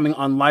one that's coming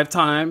on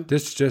Lifetime.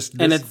 It's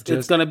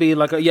going to be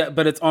like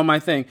but it's on my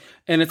thing.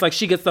 And it's like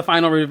she gets the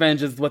final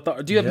revenge is what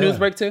do you have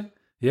Newsbreak too?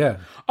 Yeah.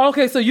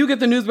 Okay, so you get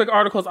the Newsbreak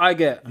articles I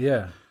get.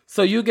 Yeah.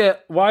 So you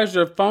get, why is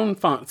your phone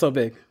font so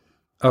big?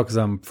 Oh, because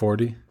I'm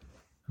 40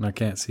 and I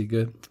can't see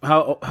good.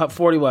 How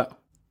 40 what?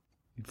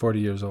 40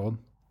 years old.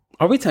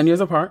 Are we 10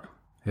 years apart?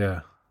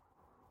 Yeah.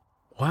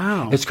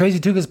 Wow. It's crazy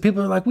too because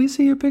people are like, we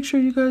see your picture.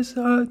 You guys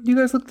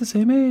look the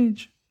same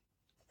age.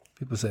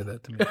 People say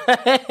that to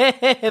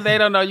me. They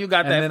don't know you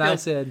got that. And then I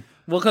said,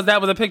 well, because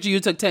that was a picture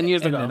you took 10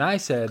 years ago. And then I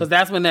said, because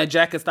that's when that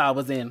jacket style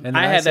was in. And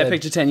I had that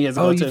picture 10 years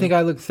ago. Oh, you think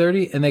I look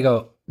 30? And they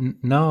go,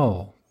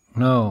 no,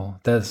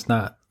 that's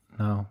not.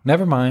 No,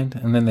 never mind.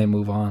 And then they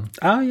move on.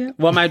 Oh, yeah.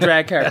 Well, my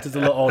drag character's a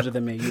little older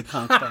than me, you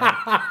punk thing.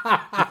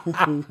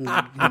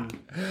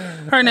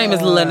 Her name is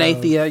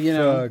Lenathia, you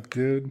know. Fuck,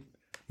 dude.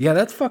 Yeah,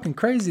 that's fucking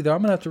crazy, though. I'm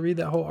going to have to read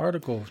that whole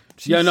article.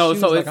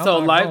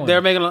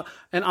 They're making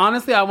and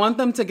honestly, I want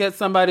them to get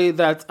somebody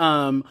that's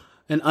an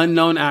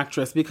unknown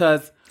actress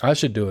because. I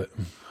should do it. Oh,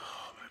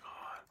 my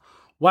God.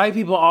 White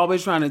people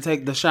always trying to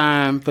take the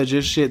shine for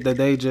just shit that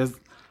they just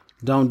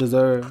don't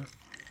deserve.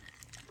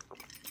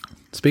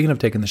 Speaking of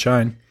taking the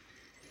shine.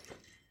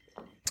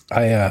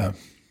 I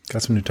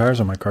got some new tires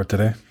on my car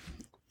today.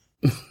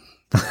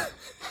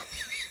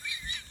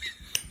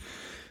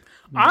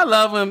 I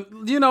love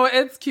him. You know,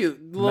 it's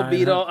cute. Little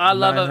Beetle. I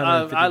love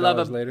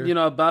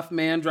a buff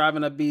man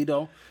driving a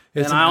Beetle.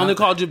 And I only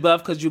called you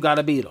buff because you got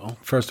a Beetle.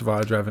 First of all,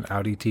 I drive an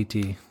Audi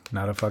TT,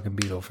 not a fucking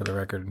Beetle for the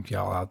record,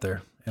 y'all out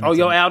there. And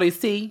your Audi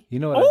C? You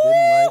know what I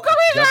didn't like? Come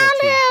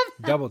here,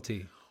 Double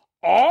T.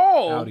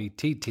 Oh. Audi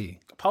TT.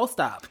 Post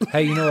op.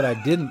 Hey, you know what I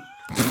didn't...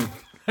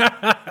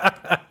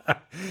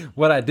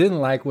 What I didn't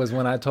like was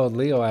when I told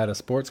Leo I had a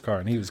sports car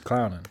and he was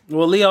clowning.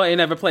 Well, Leo ain't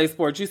never played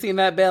sports. You seen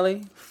that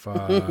belly?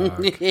 Fuck.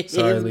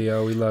 Sorry,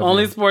 Leo. We love you.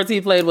 Only sports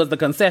he played was the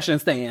concession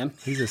stand.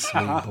 He's a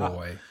sweet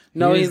boy.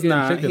 No, he's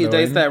not. He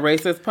dates that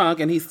racist punk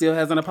and he still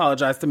hasn't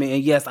apologized to me.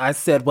 And yes, I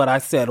said what I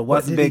said.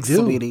 What's big,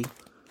 sweetie?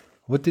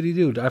 What did he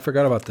do? I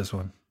forgot about this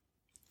one.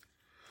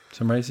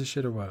 Some racist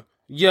shit or what?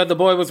 Yeah, the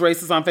boy was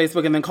racist on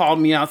Facebook and then called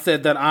me out,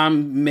 said that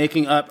I'm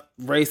making up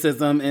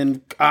racism and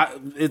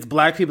it's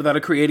black people that are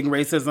creating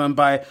racism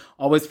by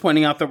always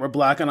pointing out that we're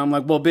black. And I'm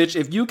like, well, bitch,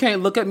 if you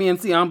can't look at me and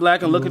see I'm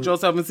black and look at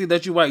yourself and see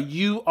that you're white,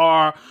 you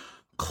are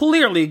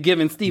clearly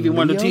giving Stevie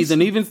Wonder tease.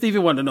 And even Stevie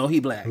Wonder know he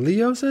black.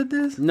 Leo said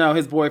this? No,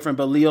 his boyfriend,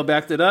 but Leo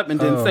backed it up and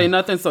didn't say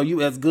nothing. So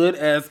you as good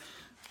as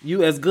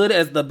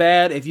the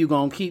bad if you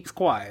gonna keep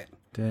quiet.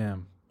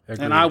 Damn.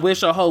 Agreed. And I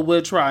wish a hoe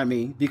would try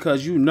me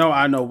because you know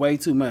I know way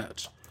too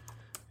much.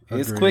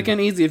 It's quick and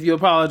easy if you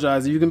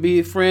apologize. You can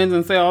be friends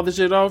and say all this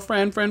shit. Oh,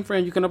 friend.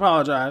 You can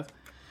apologize.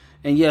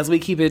 And yes, we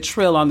keep it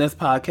trill on this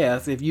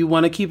podcast. If you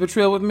want to keep it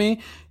trill with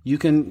me, you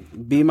can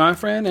be my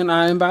friend and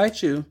I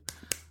invite you.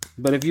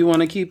 But if you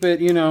want to keep it,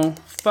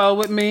 faux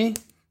with me,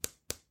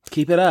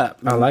 keep it up.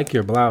 I like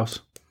your blouse.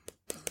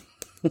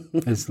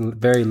 It's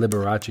very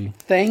Liberace.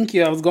 Thank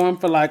you. I was going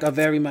for like a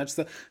very much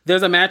so.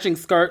 There's a matching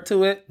skirt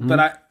to it,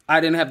 but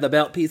I didn't have the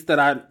belt piece that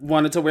I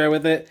wanted to wear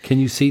with it. Can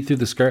you see through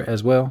the skirt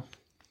as well?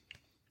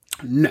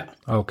 No.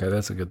 Okay,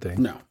 that's a good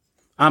thing. No.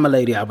 I'm a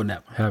lady. I would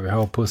never. Have your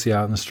whole pussy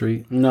out in the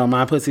street? No,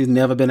 my pussy's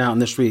never been out in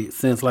the street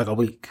since like a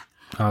week.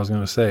 I was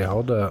going to say,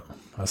 hold up.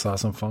 I saw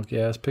some funky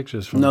ass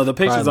pictures from No, the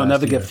pictures will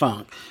never get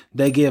funk.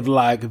 They give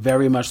like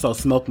very much so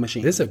smoke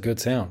machine. This is a good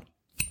sound.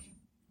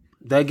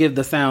 They give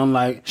the sound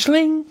like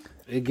schling.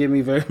 It give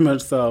me very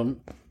much so.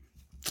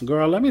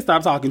 Girl, let me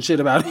stop talking shit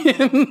about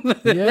him.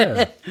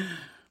 Yeah.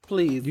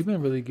 Please. You've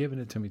been really giving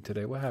it to me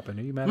today. What happened?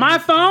 Are you mad at My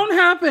phone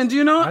happened. Do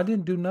you know? I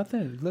didn't do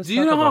nothing. Do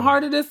you know how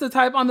hard it is to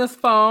type on this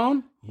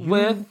phone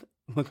with...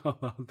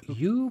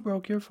 You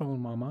broke your phone,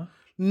 mama.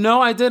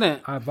 No, I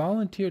didn't. I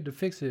volunteered to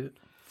fix it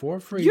for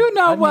free. You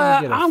know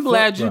what? I'm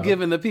glad you're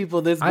giving the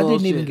people this bullshit. I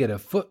didn't even get a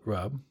foot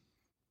rub.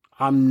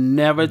 I'm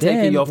never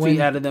taking your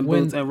feet out of them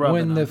boots and rubbing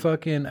when them. The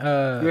fucking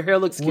your hair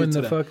looks cute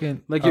today.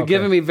 Fucking like you're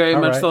giving me very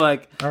much so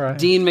like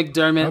Dean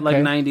McDermott like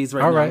 90s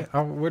right now.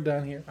 All right, we're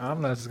done here.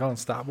 I'm not just gonna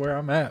stop where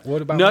I'm at.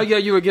 What about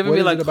you were giving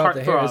me like about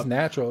the hair? It's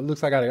natural. It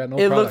looks like I got no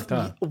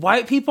product.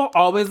 White people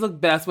always look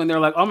best when they're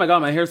like, oh my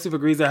god, my hair's super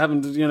greasy. I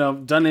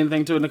haven't done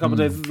anything to it in a couple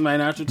days. This is my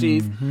natural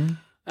teeth.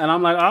 And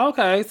I'm like, oh,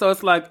 okay. So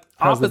it's like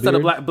opposite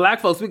of black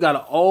folks. We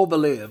gotta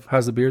overlive.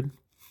 How's the beard?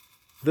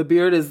 The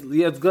beard is,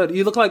 it's good.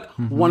 You look like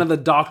one of the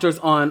doctors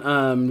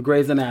on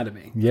Grey's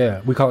Anatomy.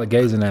 Yeah, we call it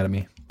Gay's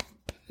Anatomy.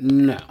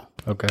 No.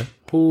 Okay.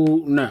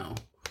 No.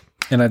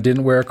 And I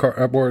didn't wear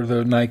I wore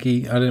the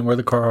Nike. I didn't wear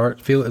the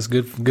Carhartt. Feel it's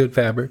good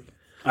fabric.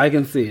 I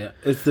can see it.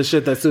 It's the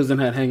shit that Susan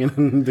had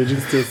hanging. Did you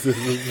still see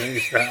Susan?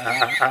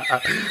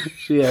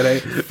 She had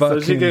a.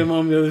 So she came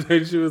home the other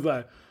day. She was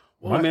like,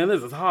 "Oh man,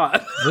 this is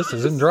hot. This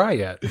isn't dry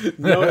yet."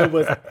 No, it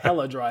was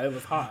hella dry. It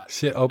was hot.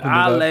 Shit opened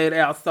I it up. laid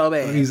out so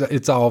bad.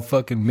 It's all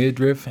fucking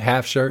midriff,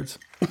 half shirts.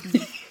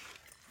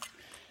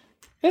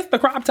 It's the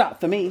crop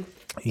top for me.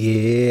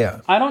 Yeah.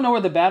 I don't know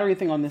where the battery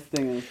thing on this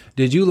thing is.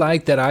 Did you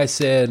like that I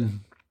said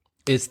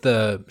it's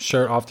the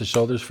shirt off the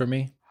shoulders for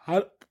me?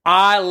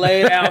 I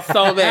laid out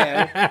so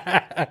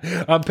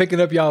bad. I'm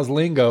picking up y'all's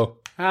lingo.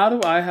 How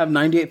do I have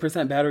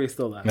 98% battery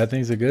still left? That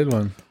thing's a good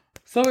one.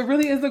 So it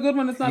really is a good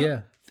one. It's not.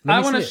 Yeah. I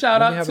want to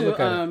shout out to the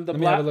Let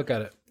me have a look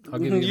at it. I'll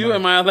give you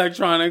and my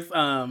electronics.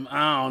 I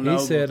don't know. He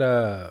said,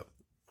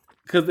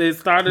 because it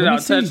started out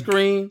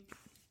touchscreen,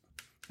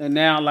 and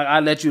now like I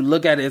let you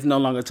look at it. It's no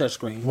longer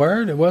touchscreen.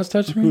 Word, it was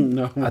touchscreen.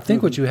 No, I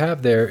think what you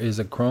have there is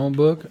a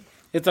Chromebook.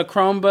 It's a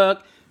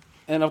Chromebook,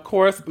 and of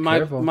course my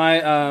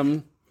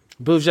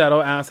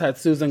Bougetto ass had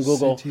Susan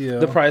Google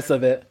the price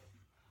of it.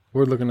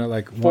 We're looking at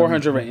like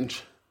 400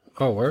 range.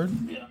 Oh, word?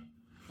 Yeah.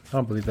 I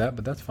don't believe that,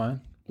 but that's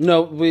fine.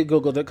 No, we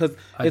Googled it because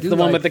it's the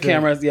one with the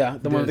cameras. Yeah,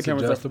 the one with the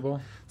cameras.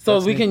 Adjustable.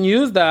 So we can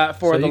use that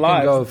for the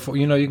live.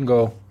 You can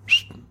go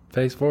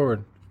face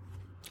forward.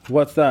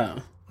 What's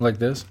that? Like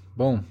this.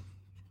 Boom.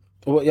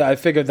 Well, yeah, I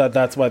figured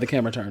that's why the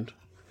camera turned.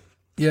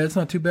 Yeah, it's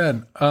not too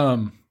bad.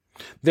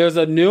 There's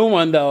a new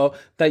one though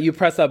that you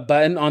press a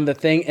button on the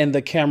thing and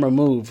the camera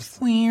moves.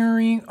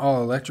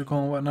 All electrical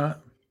and whatnot.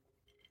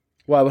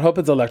 Well, I would hope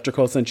it's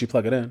electrical since you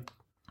plug it in.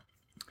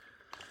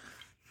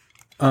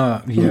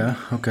 Yeah,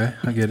 okay,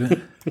 I get it.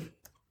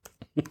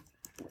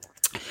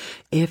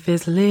 If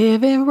it's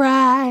living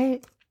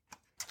right,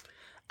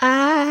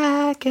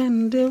 I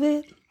can do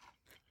it.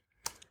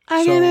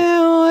 I can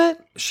do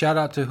it. Shout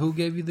out to who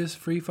gave you this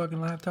free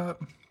fucking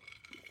laptop?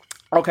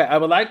 Okay, I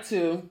would like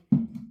to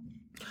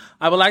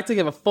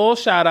give a full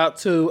shout out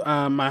to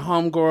my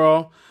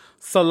homegirl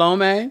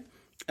Salome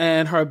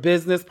and her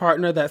business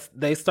partner that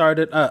they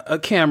started,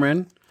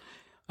 Cameron.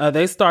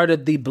 They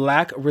started the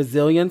Black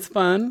Resilience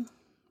Fund,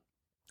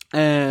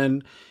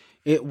 and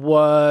it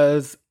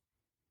was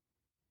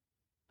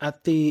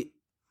at the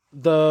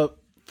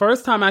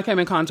first time I came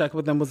in contact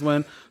with them was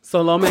when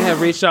Salome had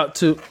reached out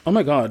to. Oh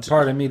my God!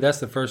 Pardon me. That's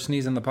the first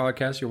sneeze in the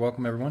podcast. You're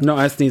welcome, everyone. No,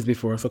 I sneezed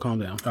before, so calm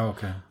down. Oh,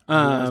 okay.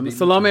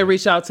 Salome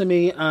reached out to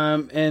me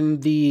in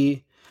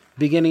the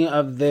beginning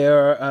of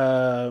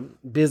their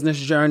business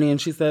journey,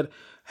 and she said,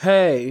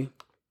 "Hey,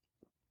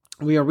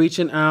 we are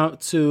reaching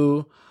out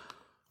to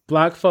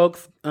Black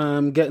folks,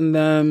 getting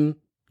them,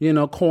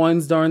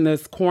 coins during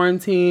this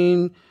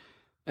quarantine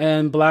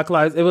and Black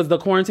Lives." It was the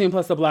quarantine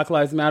plus the Black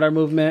Lives Matter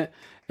movement.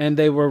 And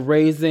they were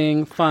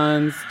raising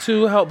funds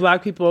to help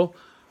Black people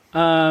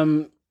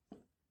who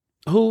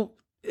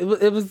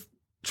it was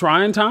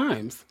trying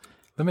times.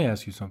 Let me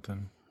ask you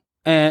something.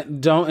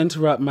 And don't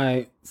interrupt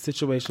my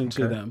situation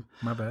to them.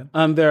 My bad.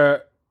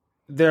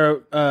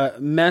 Their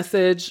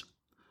message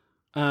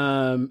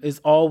is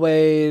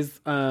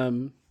always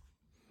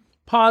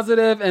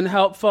positive and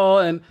helpful,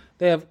 and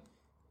they have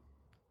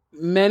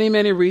many,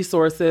 many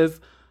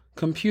resources,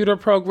 computer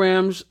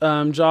programs,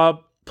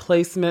 job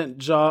placement,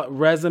 job,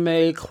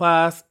 resume,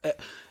 class,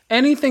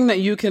 anything that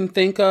you can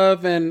think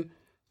of and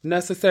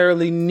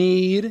necessarily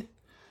need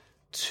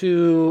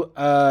to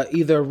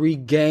either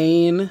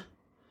regain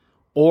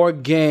or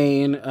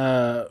gain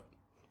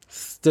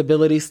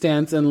stability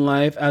stance in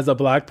life as a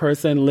Black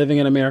person living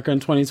in America in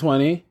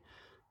 2020.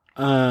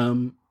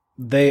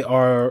 They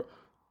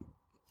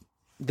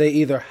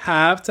either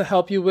have to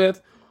help you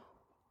with,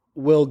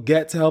 will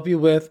get to help you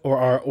with, or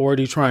are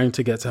already trying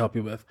to get to help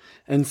you with.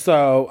 And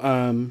so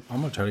I'm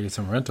gonna try to get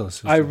some rental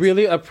assistance. I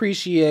really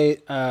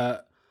appreciate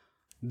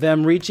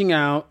them reaching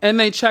out, and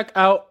they check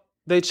up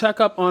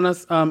on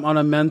us on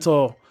a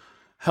mental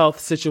health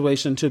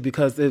situation too,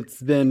 because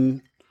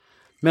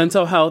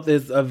mental health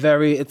is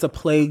it's a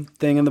plague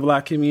thing in the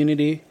Black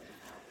community.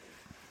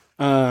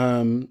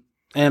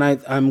 And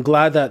I'm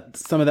glad that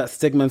some of that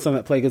stigma and some of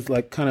that plague is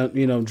like kind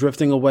of,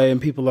 drifting away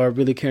and people are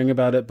really caring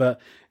about it. But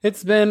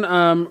it's been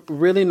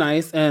really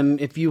nice.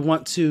 And if you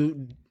want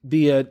to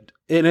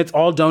and it's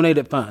all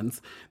donated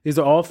funds. These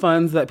are all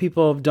funds that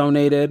people have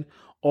donated,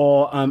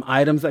 all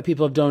items that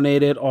people have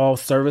donated, all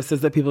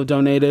services that people have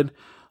donated.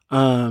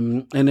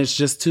 And it's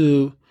just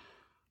to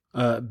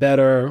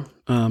better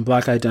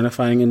Black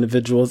identifying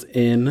individuals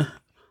in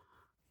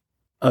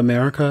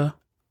America.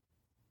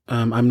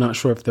 I'm not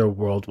sure if they're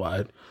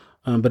worldwide,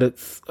 but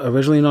it's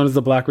originally known as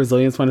the Black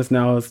Resilience Fund. It's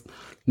now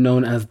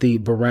known as the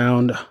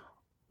Brown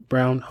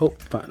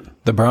Hope Fund.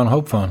 The Brown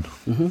Hope Fund.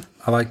 Mm-hmm.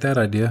 I like that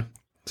idea.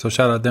 So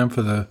shout out them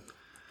for the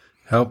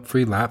help,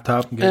 free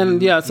laptop.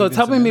 And so it's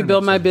helping me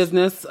build my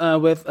business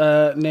with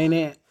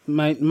Nene,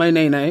 my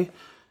Nene,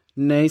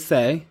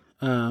 Naysay.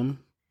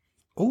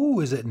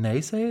 Is it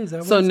Naysay? Is that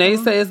what so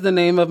Naysay is the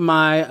name of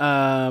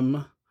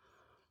my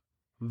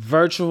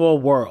virtual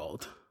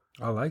world.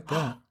 I like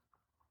that.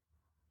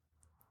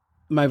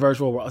 My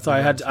virtual world. So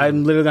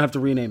I'm literally gonna have to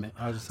rename it.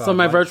 So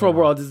my virtual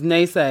world is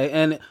Naysay,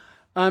 and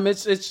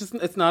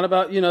it's not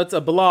about, it's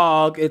a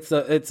blog. It's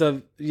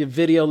a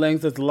video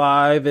links. It's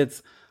live.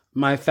 It's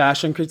my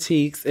fashion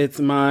critiques. It's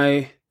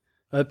my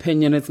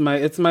opinion. It's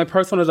my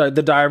personal diary,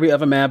 the diary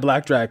of a mad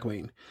Black drag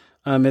queen.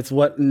 It's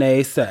what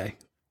Nay say,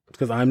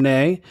 because I'm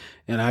Nay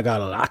and I got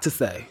a lot to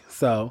say.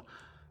 So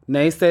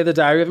Naysay, the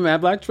diary of a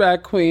mad Black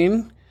drag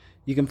queen.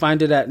 You can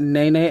find it at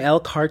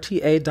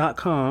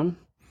nenelcartier.com.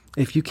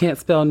 If you can't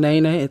spell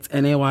Nene, it's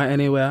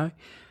Nayny.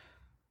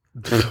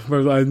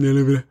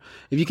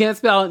 If you can't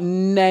spell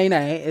Nene,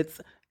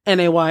 it's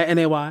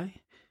Nayny.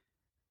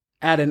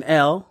 Add an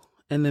L,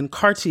 and then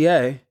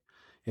Cartier.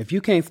 If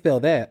you can't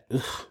spell that,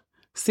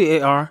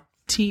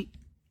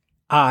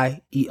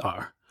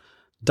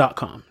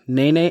 CARTIER.com.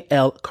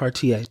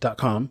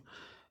 NeneLCartier.com.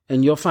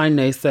 And you'll find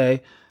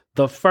Naysay.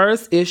 The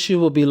first issue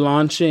will be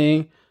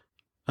launching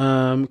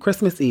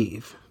Christmas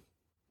Eve.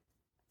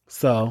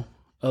 So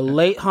a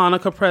late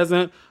Hanukkah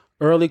present,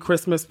 early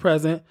Christmas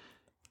present,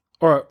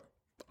 or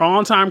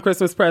on-time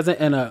Christmas present,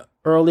 and a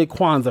early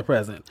Kwanzaa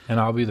present. And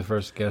I'll be the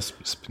first guest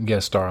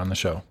star on the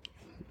show.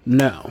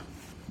 No.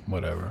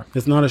 Whatever.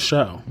 It's not a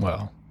show.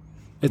 Well.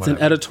 It's an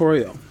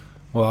editorial.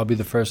 Well, I'll be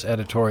the first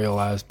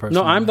editorialized person.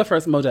 No, I'm the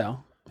first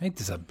model. Ain't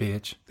this a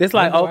bitch? It's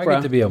like Oprah. I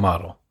get to be a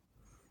model.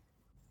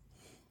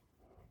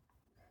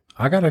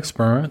 I got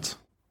experience.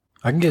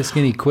 I can get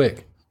skinny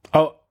quick.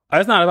 Oh,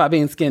 it's not about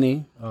being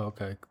skinny. Oh,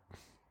 okay.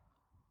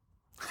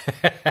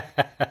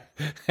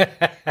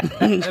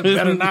 It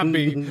better not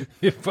be.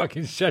 It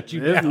fucking shut you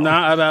down. It's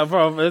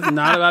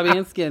not about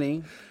being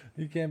skinny.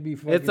 You can't be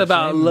fucking. It's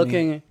about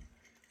looking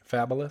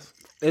fabulous.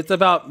 It's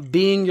about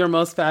being your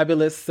most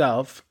fabulous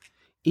self,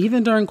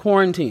 even during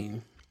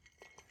quarantine.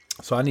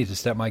 So I need to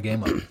step my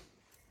game up.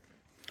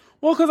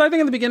 Well, because I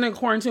think in the beginning of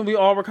quarantine, we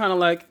all were kind of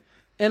like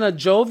in a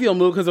jovial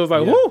mood because it was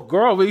like, whoo,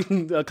 girl, we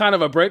kind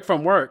of a break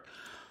from work.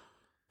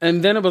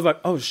 And then it was like,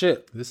 oh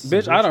shit,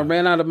 bitch, I done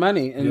ran out of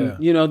money. And,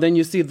 then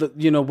you see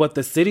what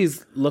the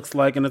cities looks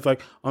like. And it's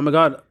like, oh my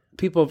God,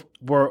 people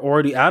were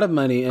already out of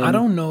money. And I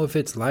don't know if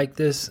it's like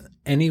this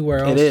anywhere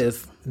else. It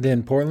is.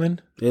 Than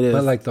Portland. It is.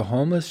 But like the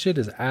homeless shit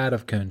is out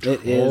of control.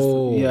 It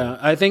is. Yeah.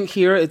 I think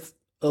here it's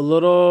a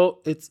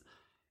little, it's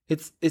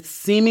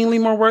seemingly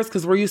more worse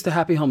because we're used to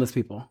happy homeless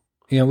people.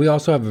 We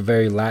also have a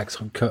very lax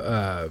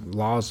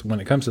laws when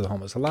it comes to the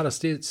homeless. A lot of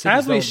cities,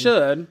 as we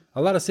should.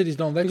 A lot of cities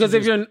don't let because you.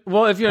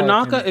 Because if you're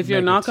not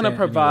going to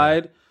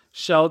provide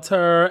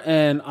shelter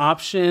and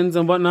options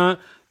and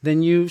whatnot,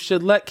 then you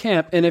should let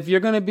camp. And if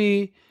you're going to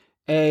be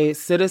a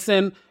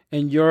citizen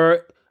and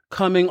you're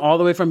coming all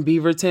the way from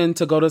Beaverton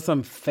to go to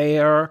some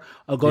fair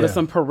or go to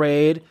some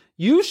parade,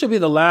 you should be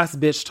the last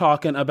bitch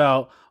talking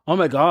about, oh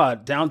my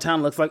God,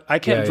 downtown looks like I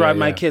can't drive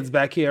my kids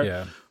back here.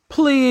 Yeah.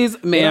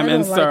 Please, ma'am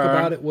and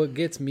sir. What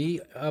gets me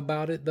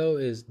about it though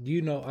is,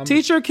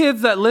 teach your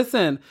kids that,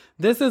 listen,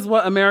 this is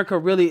what America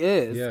really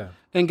is. Yeah.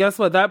 And guess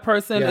what? That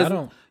person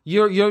is,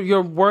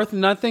 you're worth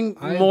nothing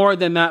more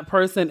than that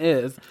person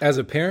is. As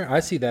a parent, I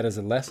see that as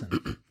a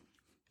lesson.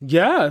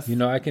 Yes.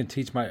 I can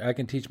teach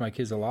my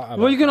kids a lot about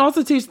Well, you can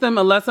also teach them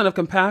a lesson of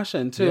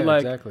compassion too. Yeah,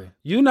 exactly.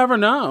 You never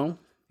know.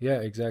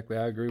 Yeah, exactly.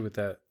 I agree with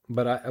that.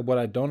 But what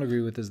I don't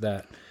agree with is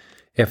that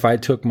if I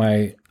took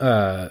my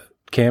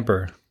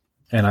camper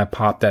and I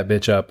popped that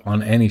bitch up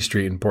on any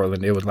street in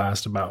Portland, it would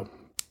last about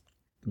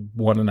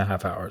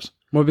 1.5 hours.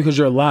 Well, because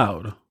you're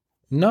loud.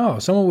 No,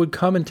 someone would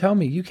come and tell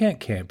me, you can't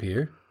camp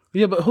here.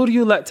 Yeah, but who do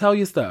you let tell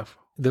you stuff?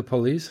 The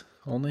police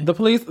only. The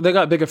police, they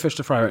got bigger fish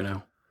to fry right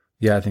now.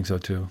 Yeah, I think so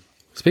too.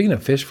 Speaking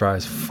of fish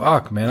fries,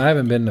 fuck, man, I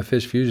haven't been to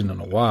Fish Fusion in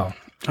a while.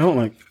 I don't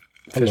like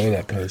fish. I love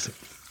that place.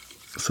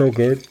 So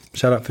good.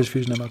 Shout out Fish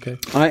Fusion, I'm okay.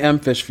 I am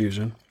Fish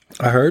Fusion.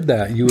 I heard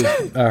that.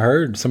 I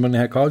heard someone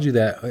had called you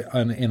that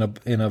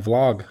in a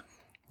vlog.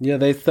 Yeah,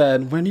 they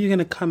said, when are you going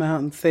to come out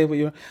and say what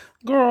you're...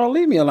 Girl,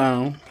 leave me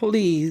alone,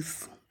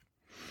 please.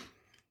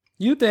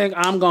 You think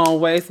I'm going to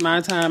waste my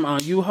time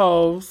on you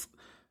hoes?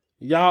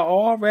 Y'all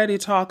already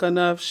talk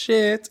enough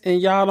shit and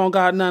y'all don't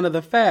got none of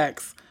the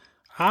facts.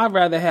 I'd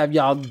rather have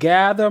y'all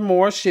gather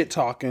more shit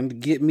talking to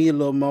get me a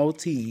little more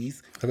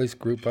teas. At least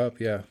group up,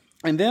 yeah.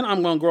 And then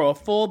I'm going to grow a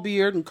full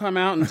beard and come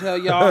out and tell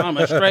y'all I'm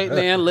a straight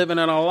man living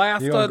in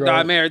Alaska.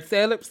 I married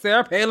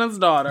Sarah Palin's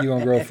daughter. You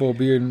going to grow a full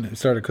beard and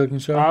start a cooking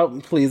show?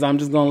 Please, I'm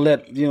just going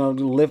to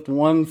lift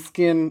one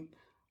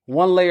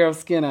layer of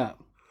skin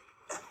up.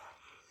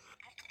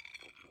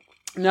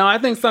 Now, I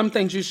think some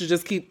things you should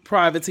just keep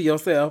private to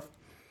yourself.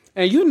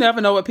 And you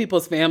never know what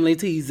people's family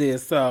teas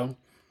is, so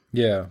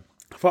Yeah.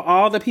 For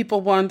all the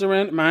people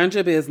wondering, mind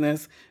your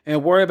business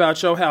and worry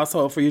about your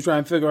household for you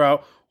trying to figure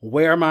out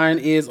where mine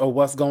is or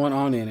what's going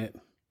on in it.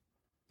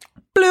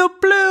 Bloop,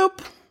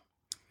 bloop.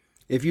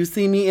 If you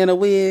see me in a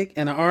wig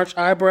and an arched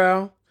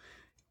eyebrow,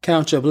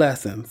 count your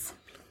blessings.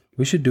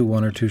 We should do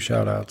 1 or 2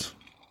 shout outs.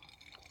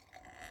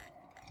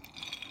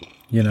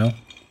 You know?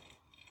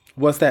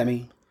 What's that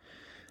mean?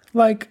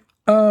 Like,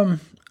 I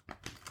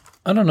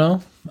don't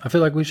know. I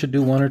feel like we should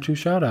do 1 or 2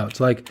 shout outs.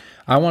 Like,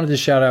 I wanted to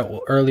shout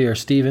out earlier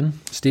Stephen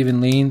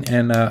Lean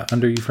and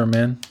Under You for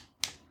Men.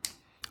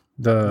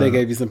 They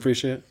gave you some free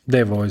shit?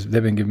 They've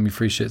been giving me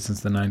free shit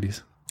since the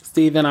 90s.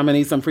 Steven, I'm going to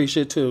need some free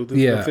shit too. This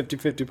is a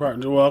 50-50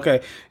 partner. Well,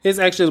 okay. It's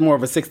actually more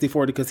of a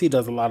 60-40 because he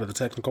does a lot of the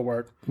technical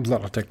work. A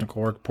lot of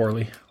technical work,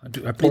 poorly.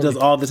 He does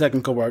all the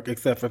technical work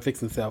except for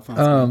fixing cell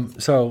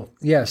phones. So,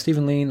 yeah,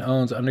 Stephen Lean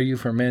owns Under You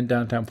for Men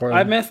downtown Portland.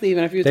 I've met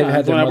Steven a few times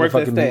had when I worked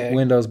at Stag.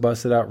 Windows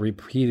busted out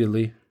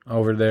repeatedly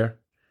over there.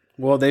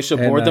 Well, they should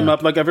board them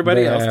up like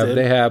everybody else did.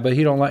 They have, but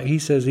he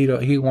says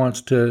he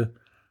wants to,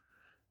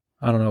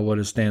 I don't know what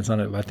his stance on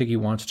it, but I think he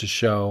wants to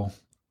show...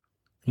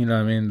 You know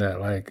what I mean?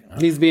 That like...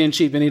 He's being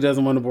cheap and he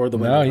doesn't want to board the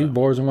window. No, he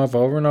boards them up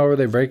over and over.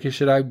 They break his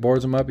shit out,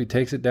 boards them up. He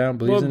takes it down,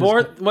 bleeds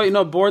board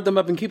them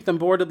up and keep them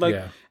boarded.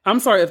 Like, I'm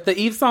sorry, if the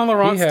Yves Saint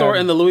Laurent store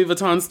and the Louis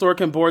Vuitton store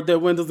can board their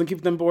windows and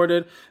keep them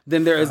boarded,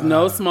 then there is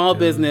no small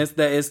business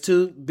that is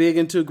too big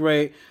and too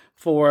great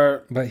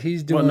for... But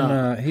he's doing...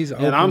 he's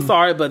open. And I'm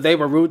sorry, but they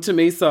were rude to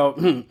me,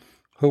 so...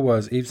 Who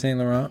was? Yves Saint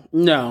Laurent?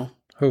 No.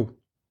 Who?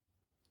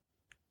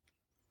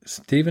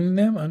 Steven and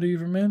them? Under You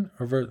for Men?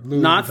 Or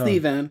Louis Not Vuitton?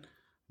 Steven.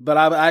 But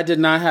I did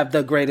not have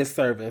the greatest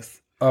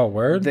service. Oh,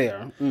 word?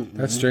 There. Mm-mm.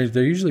 That's strange.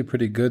 They're usually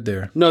pretty good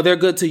there. No, they're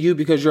good to you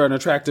because you're an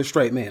attractive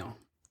straight male.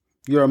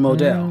 You're a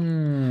model.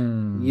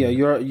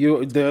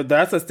 Yeah,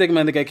 that's a stigma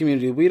in the gay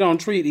community. We don't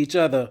treat each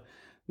other.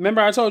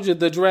 Remember I told you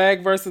the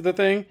drag versus the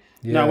thing?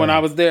 Yeah. Now, when I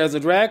was there as a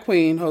drag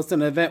queen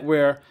hosting an event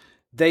where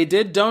they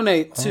did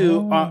donate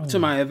to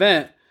my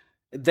event,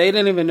 they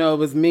didn't even know it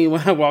was me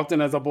when I walked in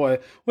as a boy,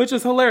 which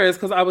is hilarious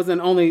because I was in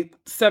only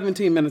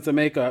 17 minutes of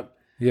makeup.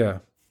 Yeah.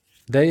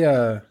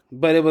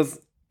 But it was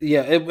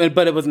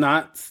but it was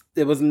not.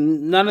 It was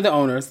none of the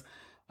owners.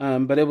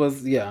 But it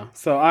was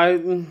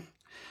So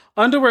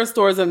underwear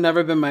stores have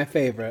never been my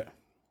favorite.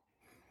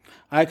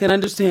 I can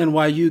understand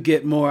why you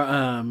get more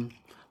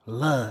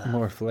love,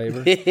 more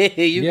flavor.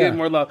 Get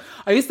more love.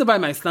 I used to buy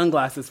my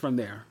sunglasses from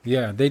there.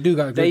 Yeah, they do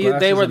got good glasses.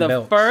 They were the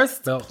belts.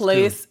 first belts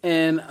place too.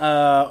 in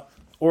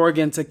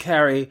Oregon to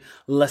carry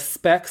Le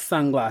Spec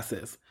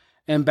sunglasses.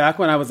 And back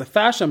when I was a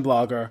fashion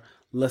blogger.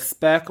 Le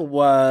Spec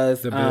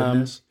was the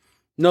business.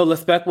 No, Le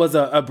Spec was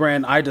a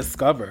brand I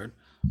discovered.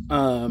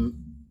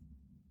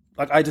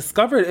 I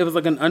discovered it was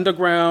like an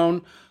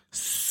underground,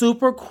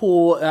 super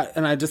cool,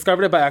 and I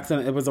discovered it by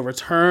accident. It was a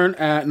return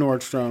at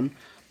Nordstrom.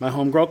 My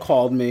homegirl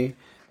called me,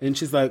 and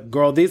she's like,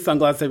 "Girl, these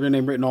sunglasses have your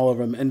name written all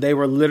over them," and they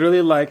were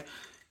literally like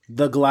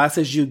the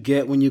glasses you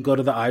get when you go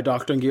to the eye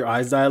doctor and get your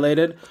eyes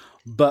dilated,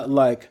 but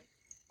like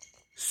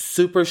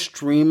super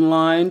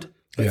streamlined,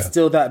 but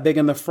still that big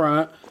in the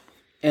front.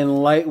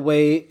 And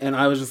lightweight, and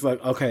I was just like,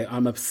 okay,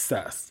 I'm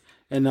obsessed.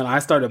 And then I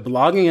started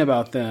blogging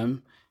about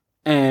them,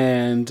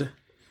 and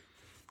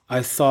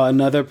I saw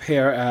another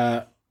pair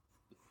at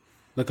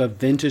like a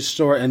vintage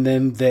store, and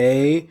then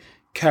they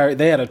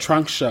had a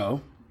trunk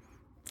show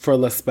for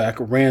Le Spec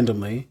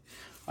randomly.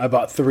 I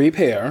bought 3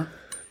 pair,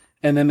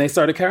 and then they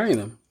started carrying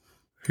them.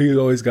 He's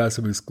always got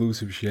some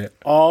exclusive shit.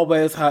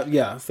 Always have,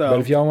 yeah. So, but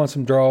if y'all want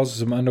some drawers,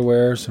 some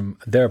underwear,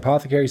 their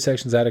apothecary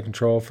section's out of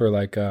control for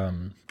like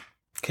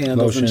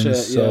candles lotions, and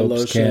shit.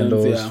 soaps,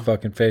 candles,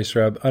 fucking face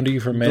rub. Under You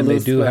for Men, they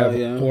do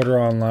have order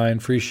online,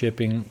 free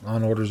shipping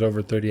on orders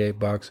over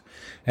 $38.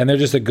 And they're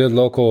just a good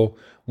local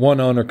one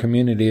owner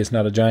community. It's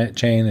not a giant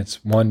chain.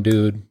 It's one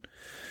dude.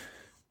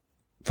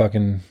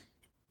 Fucking,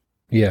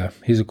 yeah,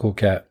 he's a cool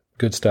cat.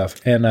 Good stuff.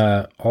 And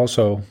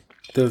also,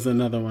 there's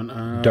another one.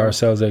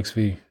 Darcel's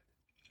XV.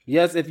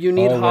 Yes, if you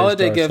need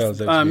holiday gifts,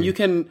 you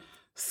can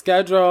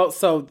schedule.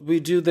 So we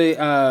do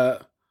the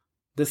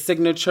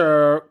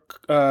signature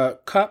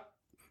cup.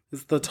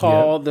 It's the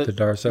tall, the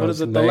Darcel. What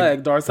is it? Leg, the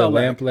leg, Darcel the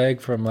leg. lamp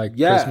leg from like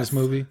Christmas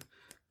movie.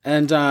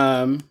 And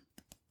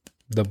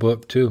the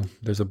book too.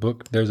 There's a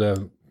book. There's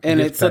a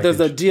there's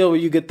a deal where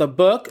you get the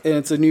book, and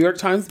it's a New York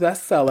Times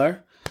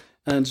bestseller.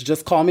 And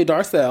just call me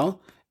Darcel,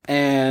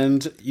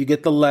 and you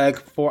get the leg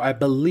for I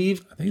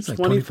believe it's like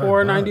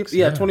 $24.90.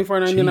 Yeah,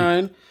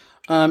 $24.99.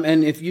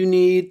 And if you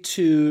need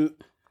to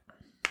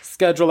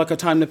schedule like a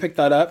time to pick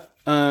that up,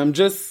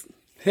 just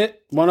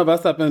hit one of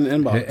us up in the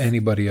inbox. Hit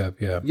anybody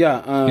up, yeah.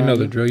 Yeah. You know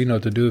the drill. You know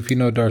what to do. If you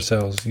know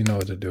Darcel's, you know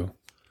what to do.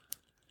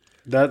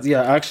 That's,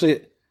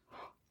 actually,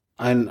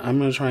 I'm going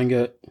to try and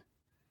get...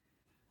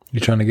 You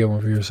trying to get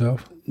one for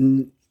yourself?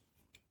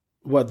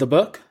 What, the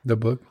book? The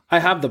book? I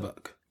have the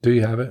book. Do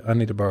you have it? I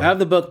need to borrow it. I have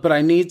the book, but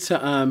I need to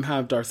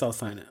have Darcel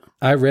sign it.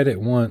 I read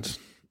it once.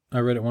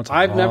 I've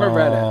never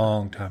read it. A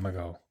long time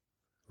ago.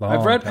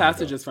 I've read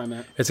passages from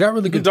it. It's got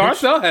really good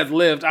Darcel has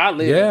lived. I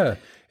lived. Yeah.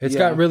 It's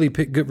got really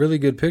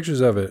good pictures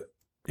of it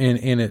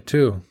in it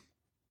too.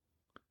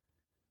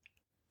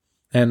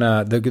 And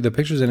the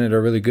pictures in it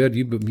are really good.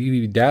 You'd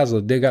be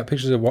dazzled. They got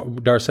pictures of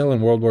Darcel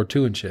in World War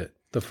II and shit.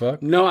 The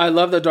fuck? No, I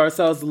love that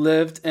Darcel's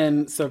lived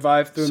and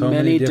survived through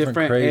many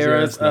different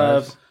eras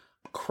of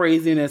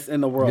craziness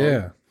in the world.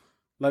 Yeah.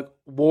 Like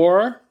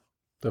war.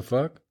 The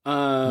fuck?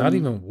 Not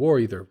even war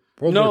either.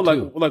 World no, War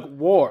II. like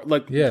war.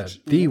 Like yeah,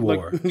 the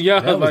war. Yeah,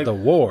 that was the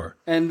war.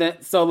 And then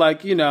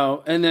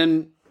and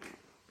then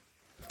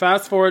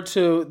fast forward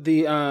to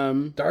the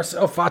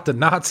Darcel fought the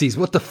Nazis.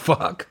 What the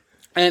fuck?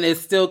 And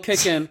it's still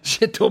kicking.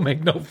 Shit don't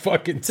make no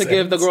fucking sense. To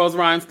give the girls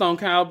Rhinestone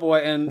Cowboy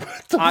and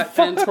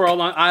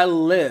Twirl on I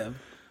Live.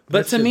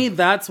 But to me,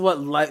 that's what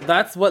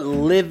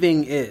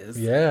living is.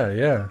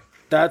 Yeah.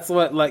 That's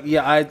what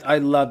I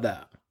love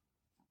that.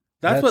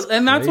 That's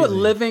what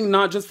living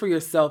not just for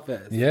yourself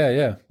is.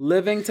 Yeah.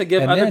 Living to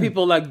give other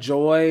people like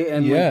joy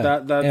and like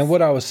that. That's... And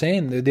what I was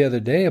saying the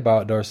other day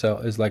about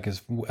Darcel is like,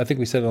 I think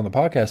we said it on the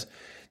podcast,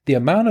 the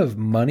amount of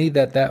money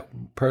that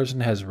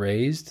person has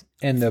raised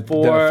and the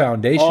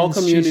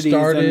foundations she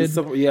started,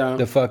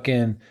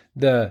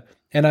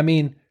 and I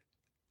mean,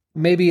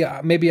 maybe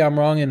I'm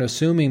wrong in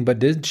assuming, but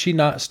did she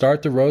not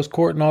start the Rose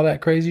Court and all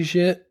that crazy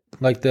shit?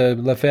 Like the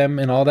La Femme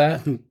and all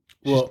that?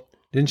 Well,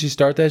 didn't she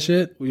start that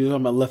shit? Were you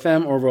talking about La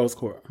Femme or Rose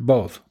Court?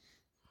 Both.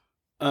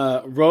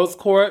 Rose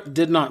Court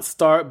did not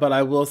start, but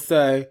I will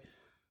say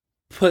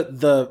put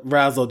the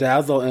Razzle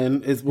Dazzle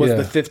in was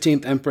the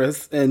 15th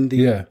Empress in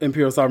the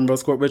Imperial Sovereign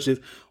Rose Court,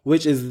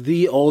 which is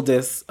the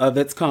oldest of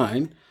its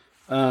kind.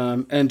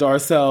 And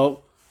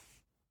Darcel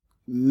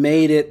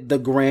made it the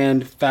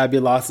grand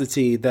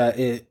fabulosity that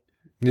it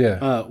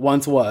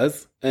once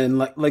was, and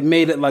like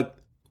made it like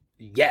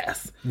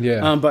yes.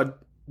 Yeah. But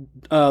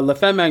La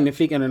Femme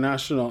Magnifique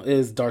International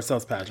is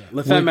Darcel's pageant.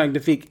 La Femme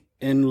Magnifique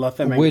in La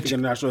Femme Magnifique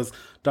International is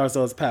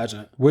Darcel's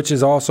pageant. Which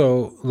is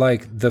also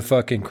like the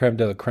fucking creme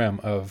de la creme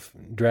of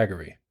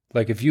draggery.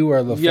 Like if you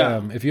are La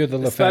Femme, if you're the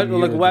La Femme.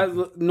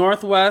 Like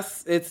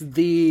Northwest, it's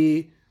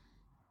the...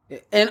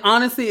 And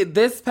honestly,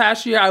 this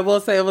past year, I will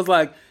say it was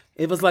like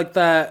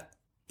that.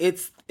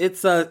 It's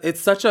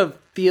such a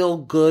feel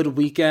good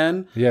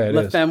weekend. Yeah, it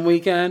La is. Femme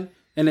weekend,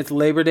 and it's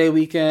Labor Day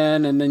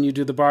weekend, and then you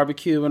do the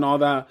barbecue and all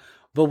that.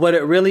 But what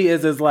it really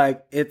is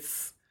like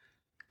it's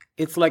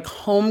like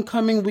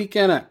homecoming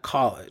weekend at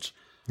college.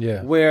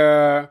 Yeah,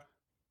 where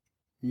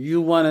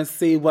you want to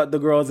see what the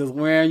girls is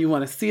wearing. You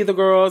want to see the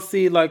girls,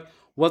 see like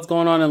what's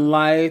going on in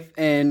life,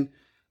 and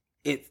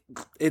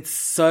it's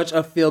such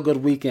a feel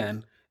good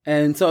weekend.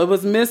 And so it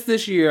was missed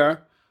this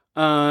year,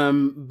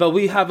 but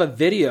we have a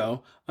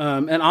video,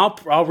 and I'll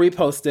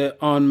repost it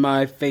on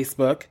my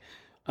Facebook,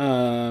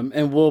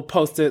 and we'll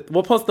post it.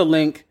 We'll post the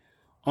link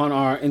on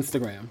our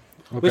Instagram.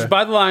 Okay. Which,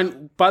 by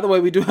the way,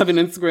 we do have an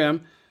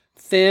Instagram,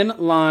 Thin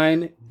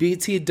Line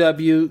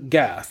BTW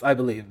Gas, I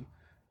believe.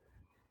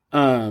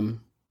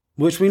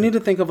 Which we need to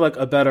think of like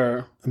a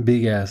better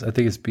B-gas. I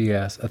think it's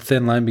B-gas. A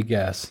Thin Line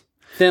B-gas.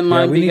 Thin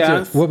Line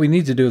B-gas. What we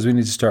need to do is we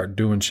need to start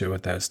doing shit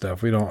with that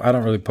stuff. I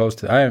don't really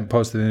post it. I haven't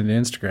posted it into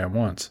Instagram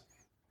once.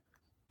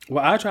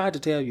 Well, I tried to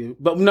tell you,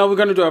 but no, we're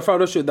gonna do a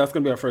photo shoot. That's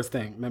gonna be our first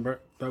thing. Remember,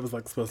 that was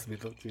like supposed to be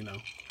the.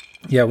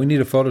 Yeah, we need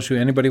a photo shoot.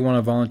 Anybody want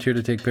to volunteer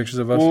to take pictures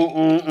of us?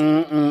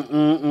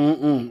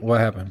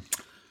 What happened?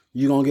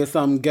 You gonna get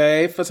some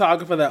gay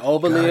photographer that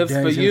overlives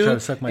for you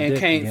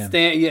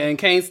and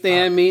can't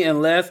stand me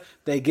unless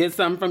they get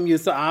something from you.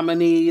 So I'm gonna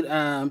need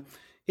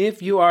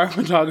if you are a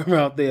photographer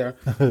out there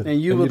and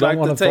you would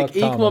like to take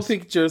equal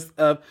pictures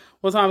of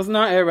Thomas,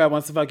 not everybody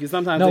wants to fuck you.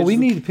 Sometimes we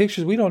need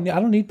pictures. I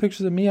don't need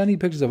pictures of me. I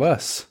need pictures of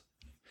us.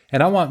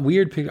 And I want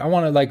weird pictures. I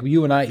want to like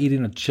you and I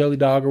eating a chili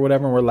dog or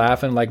whatever, and we're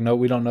laughing like, no,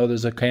 we don't know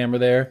there's a camera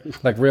there.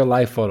 Like real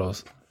life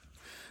photos.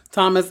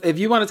 Thomas, if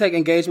you want to take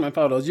engagement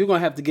photos, you're going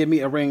to have to give me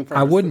a ring first.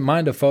 I wouldn't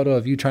mind a photo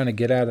of you trying to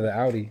get out of the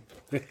Audi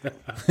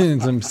in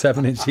some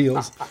 7-inch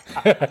heels.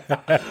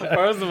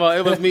 First of all,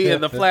 it was me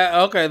in the flat.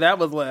 Okay, that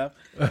was left.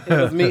 It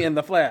was me in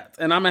the flats.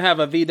 And I'm going to have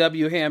a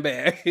VW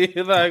handbag.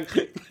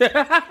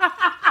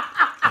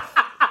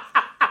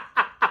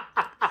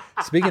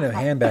 Speaking of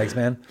handbags,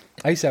 man,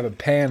 I used to have a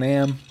Pan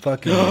Am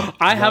fucking...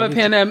 I have a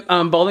Pan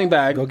Am bowling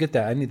bag. Go get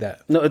that. I need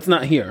that. No, it's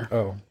not here.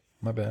 Oh,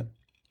 my bad.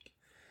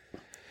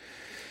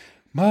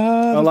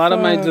 A lot of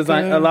my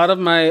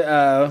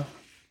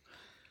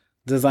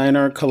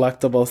designer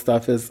collectible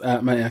stuff is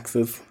at my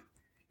ex's.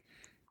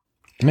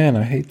 Man,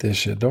 I hate this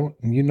shit.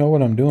 You know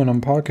what I'm doing?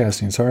 I'm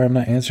podcasting. Sorry, I'm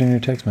not answering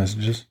your text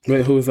messages.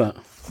 Wait, who is that?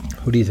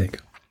 Who do you think?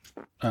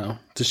 Oh,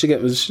 does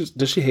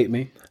she hate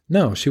me?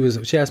 No, she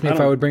asked me if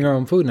I would bring her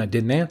own food, and I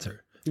didn't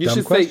answer. You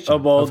should say, "Oh,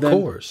 well, of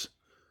course."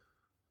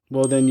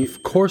 Well, then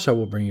of course, I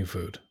will bring you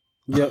food.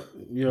 Yep,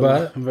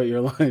 but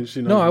you're lying.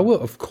 No, I will,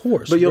 of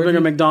course. But you'll bring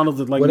her McDonald's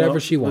with whatever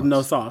she wants with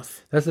no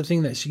sauce. That's the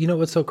thing that you know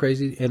what's so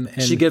crazy, and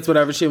she gets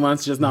whatever she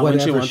wants, just not when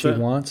she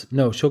wants it.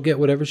 No, she'll get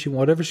whatever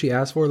she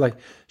asks for. Like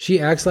she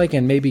acts like,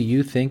 and maybe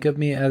you think of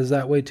me as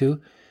that way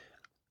too.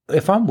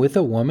 if I'm with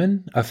a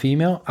woman, a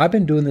female, I've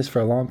been doing this for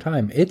a long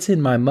time. It's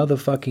in my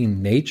motherfucking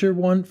nature,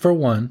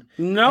 one.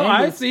 No,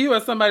 I see you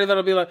as somebody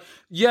that'll be like,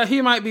 yeah,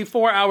 he might be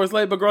 4 hours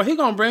late, but girl, he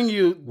gonna bring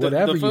you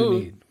whatever the food. You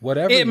need.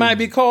 Whatever it might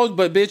be cold,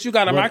 but bitch, you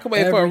got a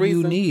microwave for a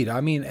reason. You need.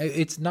 I mean,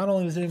 it's not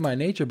only was it in my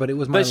nature, but it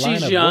was my line of work.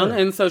 But she's young,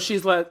 and so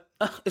she's like,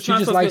 she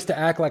just likes to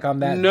act like I'm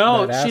that.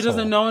 No, that she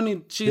doesn't know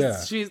any. She's or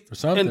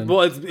something. And,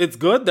 well, it's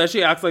good that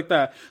she acts like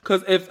that,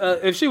 because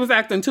if she was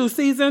acting too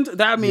seasoned,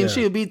 that means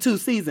she would be too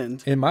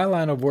seasoned. In my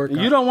line of work,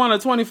 you don't want a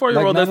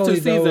 24-year-old that's too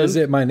seasoned. Is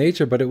it my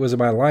nature, but it was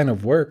my line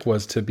of work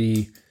was to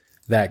be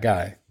that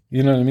guy.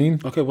 You know what I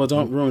mean? Okay, well,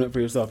 don't ruin it for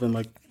yourself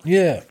and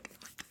yeah.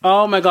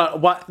 Oh my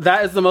god, what?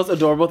 That is the most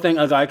adorable thing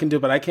a guy can do,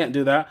 but I can't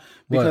do that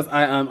because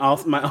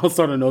I'll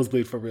start a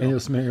nosebleed for real. And you'll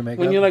smear your makeup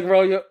when you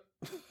roll your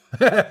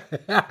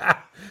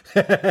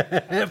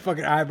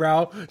fucking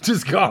eyebrow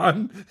just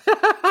gone.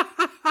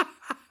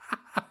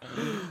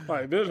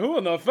 Like, bitch, who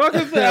in the fuck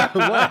is that?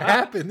 What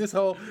happened? You see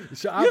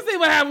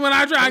what happened when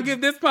I try and give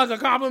this punk a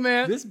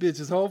compliment? This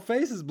bitch's whole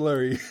face is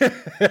blurry.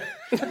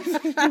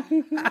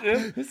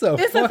 It's a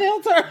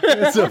filter.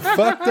 It's a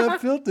fucked up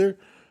filter.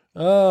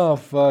 Oh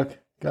fuck!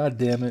 God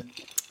damn it!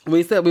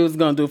 We said we was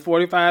gonna do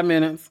 45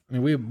 minutes. I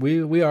mean,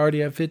 we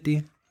already at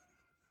 50.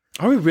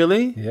 Are we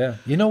really? Yeah.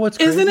 You know what's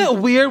crazy? Isn't it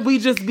weird? We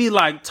just be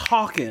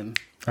talking.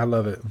 I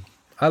love it.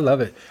 I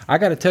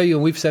got to tell you,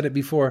 and we've said it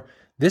before.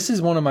 This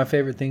is one of my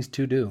favorite things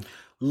to do.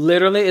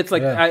 Literally, it's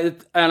like, I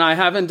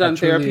haven't done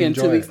therapy in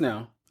 2 weeks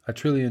now. I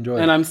truly enjoy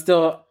it. And I'm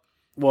still,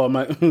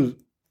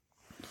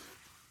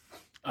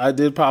 I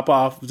did pop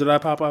off. Did I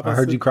pop off? I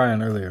heard you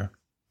crying earlier.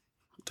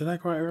 Did I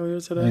cry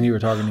earlier today? And you were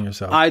talking to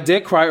yourself. I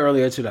did cry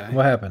earlier today.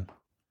 What happened?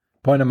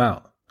 Point him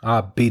out.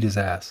 I'll beat his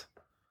ass.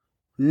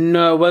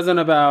 No, it wasn't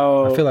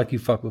about... I feel like you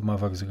fuck with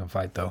motherfuckers who can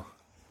fight, though.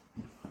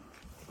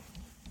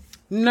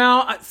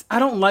 No, I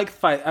don't like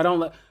fight. I don't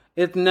like...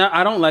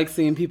 I don't like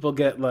seeing people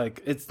get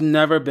it's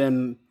never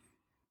been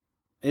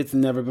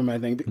my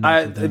thing.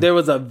 There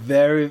was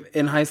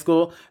in high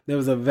school, there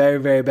was a very,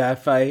 very bad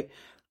fight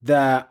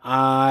that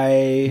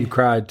You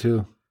cried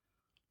too.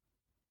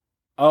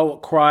 Oh,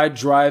 cried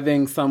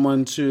driving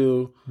someone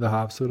to the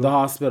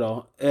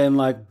hospital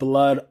and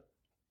blood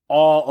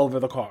all over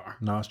the car.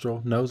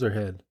 Nostril, nose or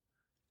head?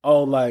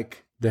 Oh,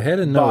 the head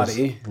and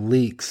body. Nose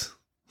leaks.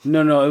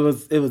 No,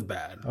 it was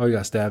bad. Oh, you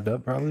got stabbed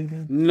up probably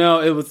then?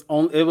 No, it was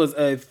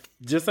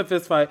just a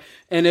fist fight,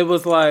 and it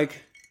was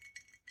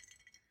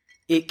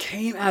it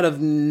came out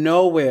of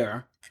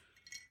nowhere,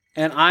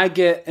 and I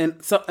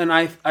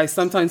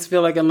sometimes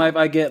feel like in life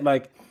I get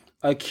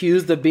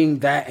accused of being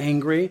that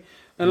angry,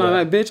 and I'm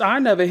like, bitch, I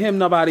never hit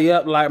nobody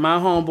up like my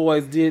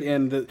homeboys did.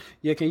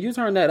 Can you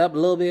turn that up a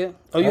little bit?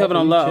 Oh, you have it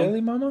on low, chilly,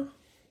 mama?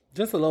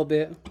 Just a little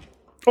bit.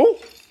 Oh,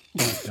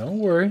 don't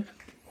worry.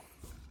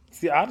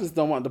 See, I just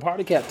don't want the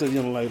party cat to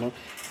later.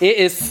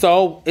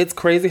 It's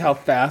crazy how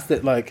fast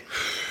it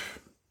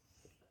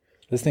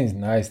This thing's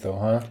nice though,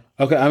 huh?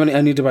 Okay,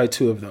 I need to buy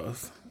 2 of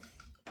those.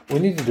 We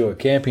need to do a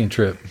camping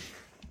trip.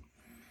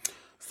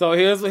 So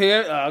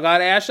I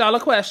gotta ask y'all a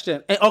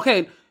question. And,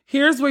 okay,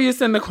 here's where you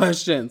send the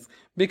questions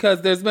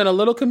because there's been a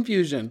little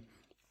confusion.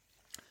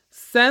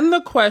 Send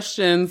the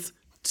questions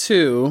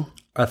to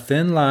A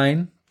Thin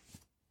Line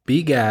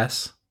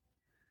BGAS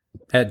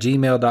at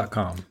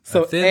gmail.com.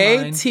 So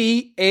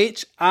ATHINBE.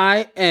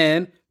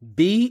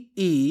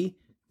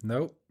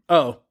 Nope.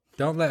 Oh.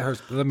 Don't let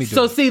me do it.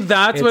 So see,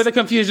 that's where the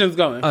confusion's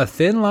going. A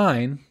Thin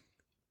Line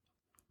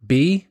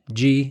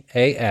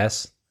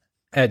BGAS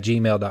at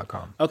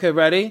gmail.com. Okay,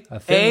 ready?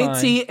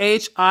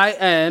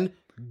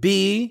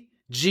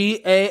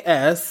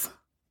 ATHINBGAS.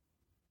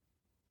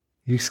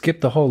 You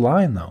skipped the whole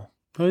line though.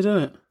 Oh, you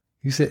didn't.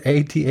 You said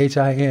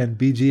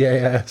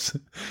ATHINBGAS.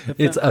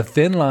 It's A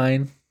Thin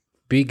Line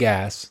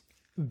BGAS.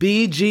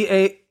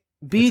 BGAS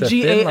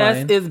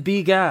is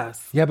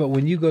BGAS. Yeah, but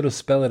when you go to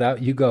spell it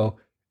out, you go,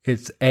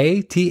 it's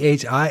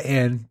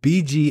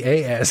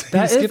ATHINBGAS.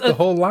 You skip the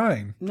whole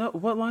line. No,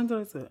 what line did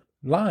I say?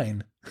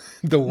 Line.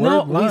 The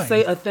word line. No, we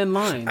say a thin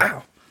line.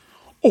 Ow.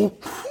 Oh.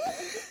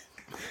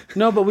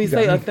 No, but we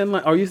say a thin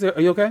line. Are you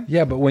okay?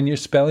 Yeah, but when you're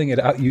spelling it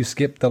out, you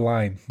skip the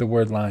line, the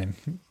word line.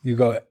 You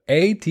go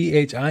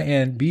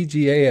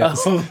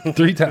ATHINBGAS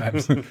 3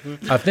 times.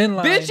 A thin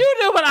line. Bitch, you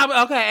knew what I'm...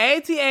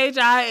 Okay,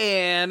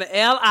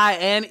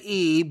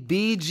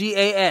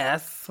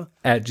 ATHINLINEBGAS.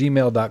 At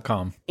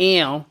gmail.com.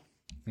 Ew.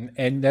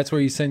 And that's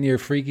where you send your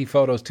freaky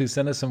photos to.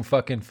 Send us some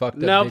fucking fucked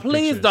up No,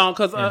 please don't,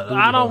 because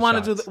I don't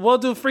want to do... We'll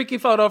do Freaky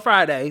Photo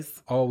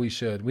Fridays. Oh, we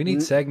should. We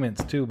need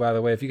segments too, by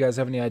the way. If you guys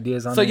have any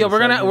ideas on we're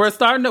gonna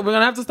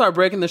have to start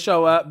breaking the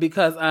show up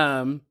because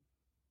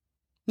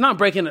not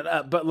breaking it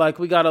up, but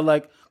we gotta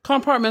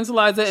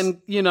compartmentalize it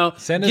and give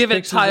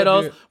it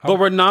titles, but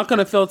we're not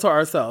gonna filter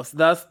ourselves.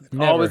 That's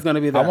always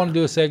gonna be there. I want to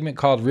do a segment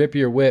called Rip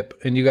Your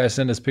Whip, and you guys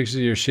send us pictures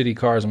of your shitty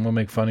cars and we'll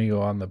make fun of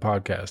you on the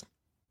podcast.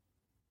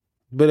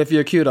 But if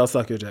you're cute, I'll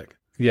suck your dick.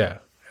 Yeah,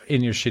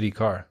 in your shitty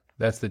car.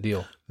 That's the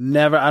deal.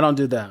 Never. I don't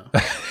do that.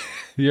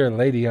 You're a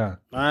lady, huh?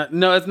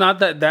 No, it's not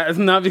that. That is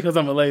not because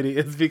I'm a lady.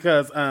 It's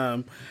because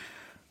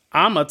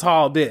I'm a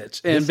tall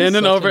bitch. And this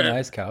bending is such over. a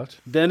nice couch.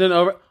 Bending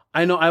over.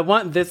 I know. I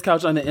want this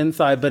couch on the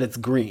inside, but it's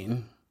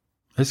green.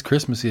 It's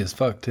Christmassy as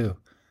fuck, too.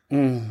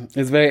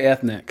 It's very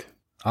ethnic.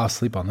 I'll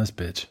sleep on this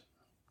bitch.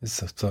 It's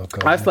so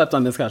cold. I've slept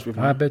on this couch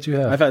before. I bet you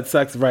have. I've had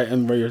sex right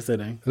in where you're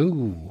sitting.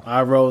 Ooh.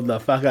 I rode the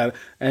fuck out.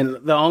 And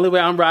the only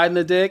way I'm riding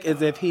a dick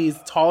is if he's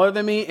taller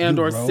than me and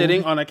or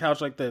sitting on a couch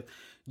like this.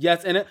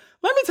 Yes, and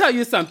let me tell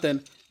you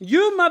something.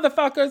 You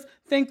motherfuckers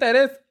think that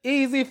it's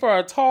easy for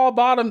a tall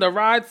bottom to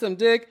ride some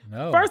dick.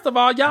 No, First of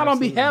all, y'all don't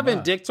be having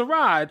not. dick to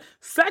ride.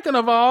 Second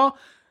of all,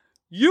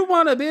 you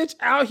want a bitch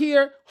out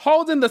here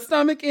holding the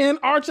stomach in,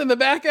 arching the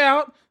back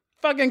out,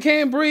 fucking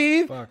can't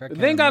breathe. Fuck, I can't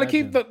then gotta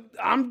keep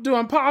I'm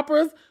doing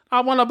poppers. I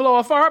want to blow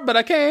a fart, but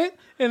I can't.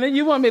 And then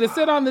you want me to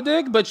sit on the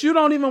dick, but you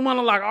don't even want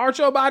to like arch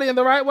your body in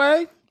the right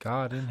way.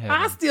 God in heaven.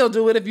 I still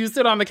do it if you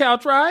sit on the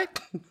couch, right?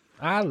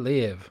 I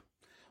live.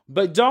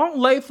 But don't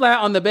lay flat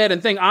on the bed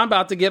and think I'm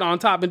about to get on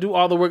top and do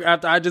all the work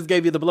after I just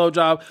gave you the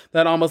blowjob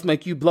that almost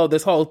make you blow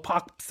this whole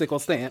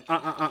popsicle stand.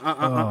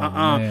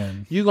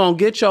 Man. You gonna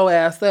get your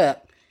ass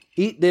up.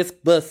 Eat this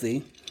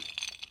pussy.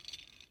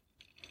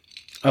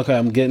 Okay,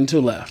 I'm getting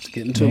too left.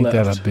 Ain't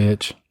that a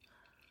bitch?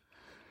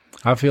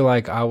 I feel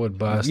like I would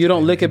bust. You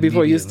don't lick it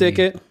before you stick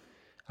it?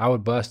 I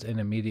would bust and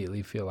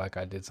immediately feel like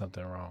I did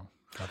something wrong.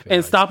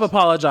 And stop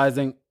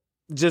apologizing.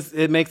 Just,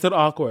 it makes it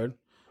awkward.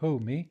 Who,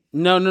 me?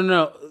 No.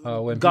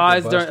 When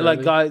Guys, people bust during, like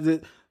early? guys,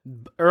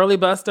 early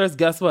busters,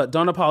 guess what?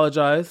 Don't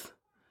apologize.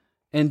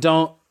 And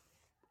don't.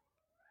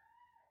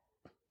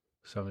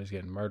 Somebody's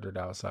getting murdered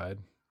outside.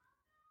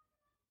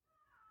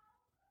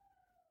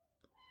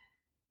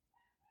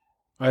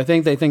 I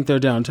think they think they're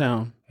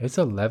downtown. It's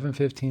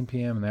 11:15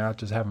 p.m. and they're out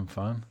just having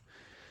fun.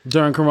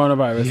 During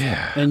coronavirus.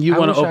 Yeah. And you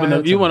want to open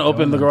them, you want to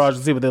open the garage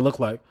and see what they look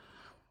like.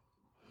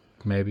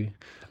 Maybe.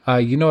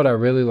 You know what I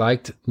really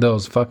liked?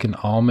 Those fucking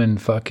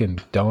almond fucking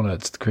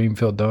donuts, the cream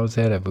filled donuts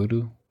they had at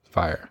Voodoo.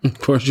 Fire. Of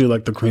course you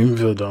like the cream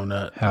filled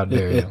donut. How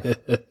dare you?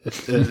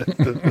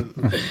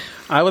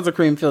 I was a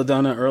cream filled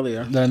donut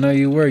earlier. I know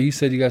you were. You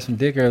said you got some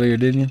dick earlier,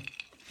 didn't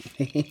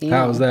you?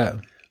 How was that?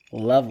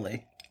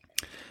 Lovely.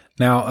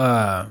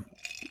 Now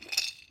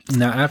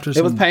after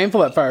some, It was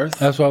painful at first.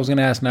 that's what I was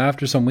gonna ask. Now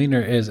after some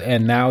wiener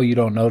and now you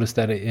don't notice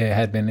that it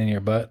had been in your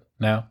butt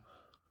now?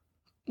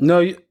 No,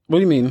 what do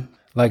you mean?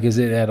 Like, is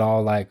it at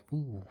all like,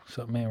 ooh,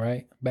 something ain't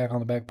right back on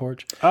the back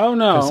porch? Oh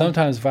no. 'Cause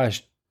sometimes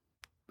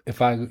if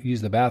I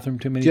use the bathroom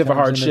too many Do you have a times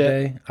hard in the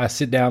shit? day, I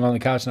sit down on the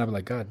couch and I'll be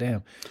like, God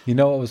damn. You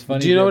know what was funny?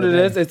 Do you know what the it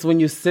other is? day? It's when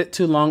you sit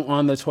too long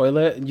on the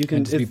toilet. You can.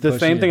 And just be It's the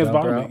same pushing thing your as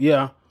bumper vomiting. out?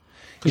 Yeah,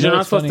 because You know you're not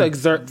what's supposed to funny?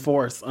 exert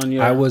force on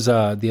your. I was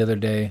the other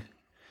day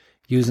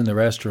using the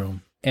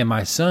restroom and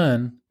my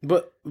son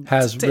But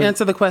has to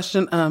answer the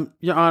question,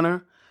 Your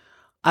Honor,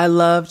 I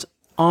loved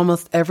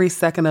almost every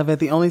second of it.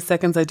 The only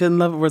seconds I didn't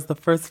love it was the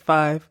first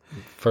 5.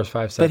 first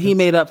 5 seconds. But he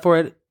made up for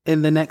it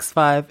in the next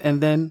 5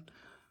 and then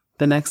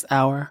the next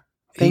hour.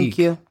 Thank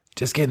you.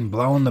 Just getting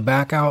blown the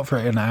back out for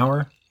an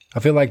hour. I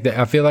feel like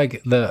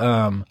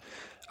the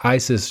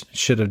ISIS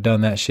should have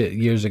done that shit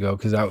years ago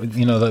because the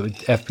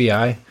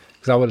FBI,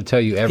 because I would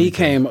tell you everything. He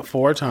came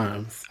 4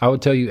 times. I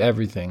would tell you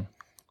everything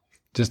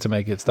just to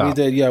make it stop. We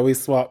did, yeah. We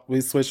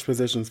switched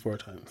positions 4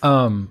 times.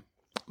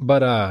 But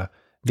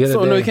the other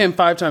day, No, he came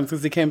 5 times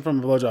because he came from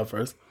a blowjob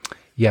first.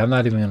 yeah, I'm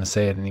not even gonna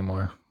say it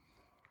anymore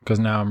because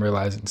now I'm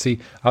realizing. See,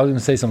 I was gonna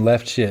say some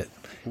left shit,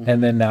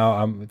 and then now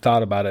I'm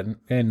thought about it,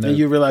 and And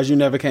you realize you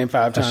never came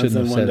 5 I times shouldn't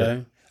in have one said day.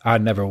 it. I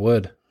never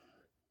would.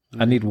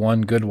 I need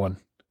one good one,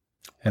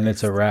 and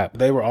it's a wrap.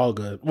 They were all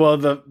good. Well,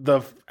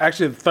 the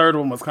actually the third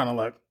one was kind of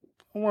like.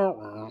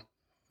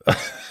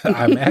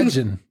 I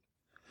imagine.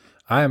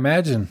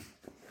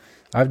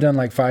 I've done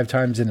like 5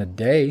 times in a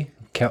day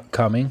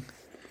coming,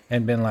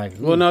 and been like,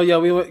 Well, no,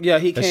 yeah,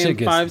 he that came shit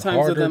gets 5 times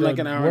harder within like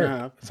to an hour work. and a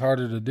half. It's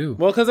harder to do.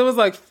 Well, because it was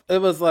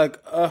like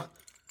I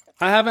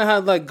haven't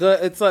had like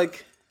good. It's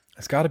like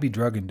It's got to be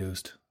drug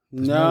induced.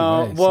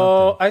 no. way,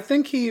 Well, I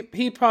think he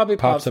probably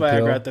pops Pops a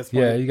pill. Viagra at this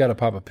point. Yeah, you got to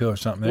pop a pill or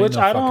something. There which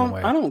ain't no I fucking don't.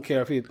 way. I don't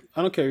care if he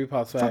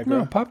pops Fuck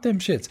no, Viagra pop them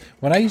shits.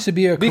 When I used to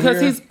be a because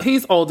career,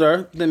 he's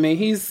older than me.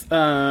 He's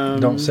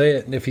don't say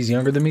it. If he's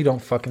younger than me,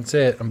 don't fucking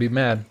say it. I'll be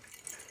mad.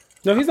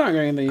 No, he's not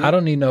younger than you. I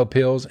don't need no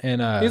pills.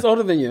 And He's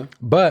older than you,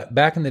 but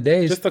back in the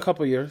days, just a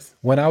couple years.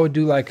 when I would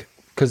do like,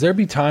 because there'd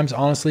be times,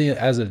 honestly,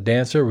 as a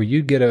dancer, where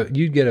you'd get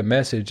a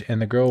message,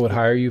 and the girl would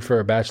hire you for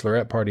a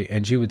bachelorette party,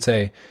 and she would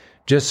say,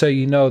 "Just so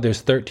you know,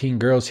 there's 13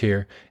 girls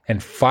here,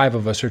 and 5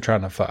 of us are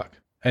trying to fuck."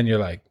 And you're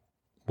like,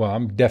 "Well,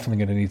 I'm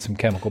definitely going to need some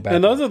chemical backup."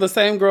 And those are the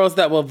same girls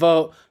that will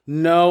vote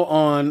no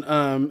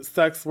on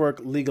sex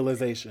work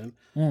legalization.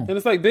 And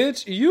it's like,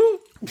 bitch, you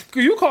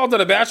called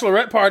it a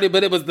bachelorette party,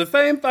 but it was the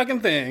same fucking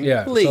thing.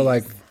 Yeah, Please. so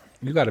like,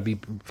 you got to be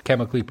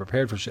chemically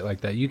prepared for shit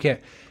like that. You can't,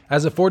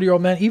 as a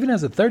 40-year-old man, even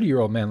as a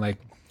 30-year-old man, like,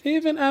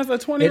 even as a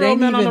 20-year-old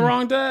man on the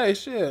wrong day,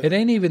 shit. it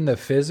ain't even the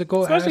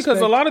physical Especially because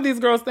aspect. a lot of these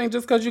girls think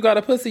just because you got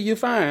a pussy, you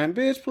fine.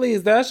 Bitch,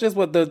 please. That's just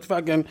what the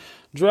fucking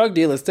drug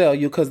dealers tell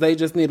you because they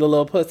just need a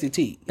little pussy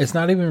teat. It's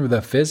not even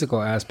the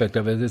physical aspect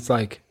of it. It's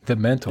like the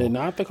mental. And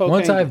not the cocaine.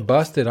 Once I've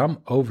busted, I'm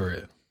over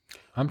it.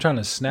 I'm trying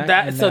to snack.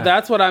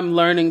 That's what I'm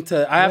learning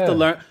I have to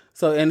learn.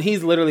 So, and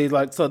he's literally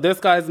like, so this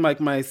guy's like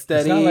my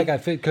steady. It's not like I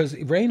fit, because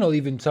Rain will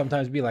even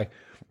sometimes be like,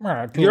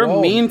 you're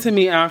old. Mean to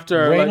me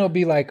after. Rain will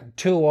be like,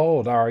 too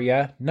old, are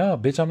ya? No,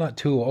 bitch, I'm not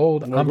too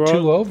old. I'm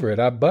too over it.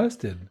 I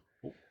busted.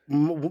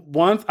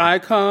 Once I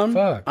come,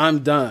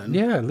 I'm done.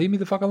 Yeah, leave me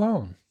the fuck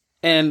alone.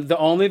 And the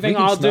only thing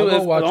I'll do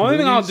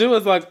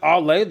is like,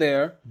 I'll lay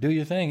there. Do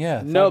your thing,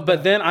 yeah. No,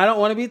 but then I don't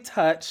want to be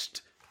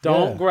touched.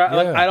 Don't grab.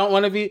 Like, I don't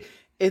want to be.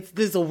 It's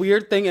this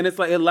weird thing, and it's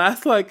like it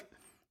lasts like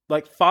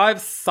 5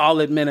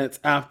 solid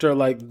minutes after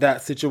like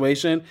that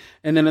situation,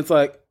 and then it's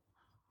like,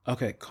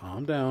 okay,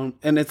 calm down.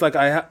 And it's like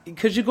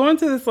because you go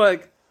into this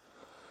like,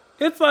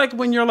 it's like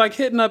when you're like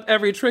hitting up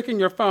every trick in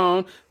your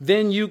phone,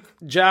 then you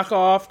jack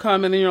off,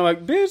 come, and then you're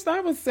like, bitch, I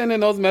was sending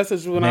those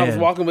messages when I was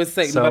walking with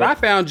Satan, but I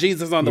found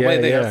Jesus on the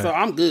way there, so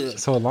I'm good.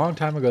 So a long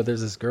time ago,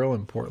 there's this girl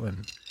in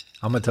Portland.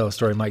 I'm gonna tell a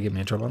story, might get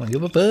me in trouble. I don't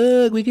give a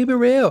fuck. We keep it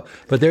real.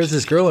 But there's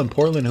this girl in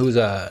Portland who's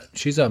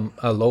she's a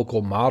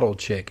local model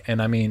chick,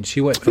 and I mean,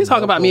 she went. You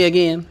talking about me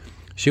again?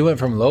 She went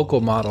from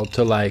local model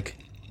to like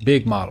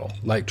big model,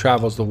 like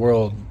travels the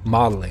world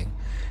modeling,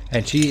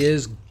 and she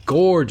is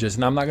gorgeous.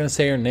 And I'm not gonna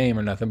say her name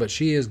or nothing, but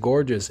she is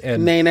gorgeous.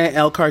 And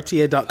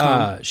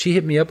NanaLCartier.com. She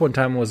hit me up one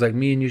time and was like,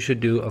 "Me and you should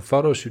do a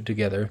photo shoot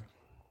together."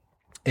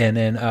 And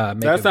then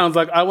sounds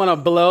like I want to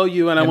blow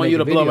you and I want you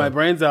to blow my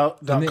brains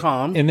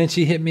out.com. And then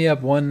she hit me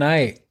up one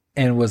night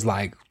and was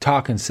like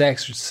talking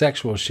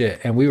sexual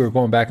shit, and we were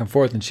going back and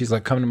forth, and she's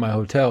like, "Come to my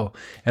hotel,"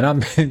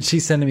 and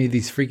she's sending me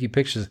these freaky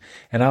pictures,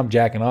 and I'm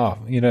jacking off.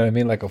 You know what I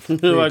mean? Like a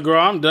freak. You're like,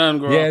 girl, I'm done,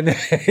 girl. Yeah,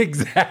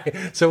 exactly.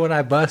 So when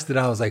I busted,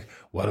 I was like,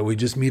 "Why don't we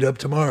just meet up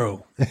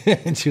tomorrow?"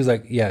 And she was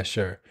like, "Yeah,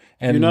 sure."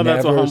 And you know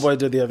that's what Homeboy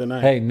did the other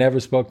night. Hey, never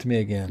spoke to me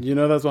again. You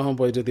know that's what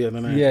Homeboy did the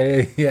other night.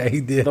 Yeah, he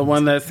did. The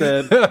one that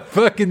said...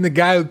 Fucking the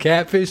guy who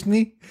catfished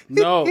me?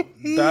 No,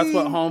 that's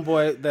what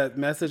Homeboy that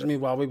messaged me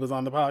while we was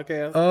on the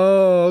podcast.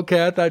 Oh,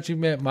 okay. I thought you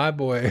meant my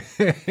boy.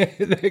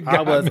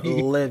 I was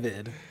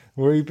livid.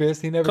 Were you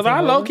pissed? He never... Because I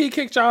low-key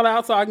kicked y'all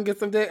out so I can get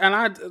some dick, and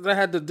I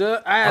had to do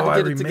it. I had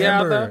to get it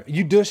together.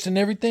 You dished and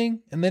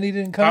everything, and then he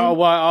didn't come? Oh,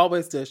 well, I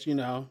always dish, you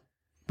know.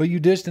 But you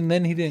dished and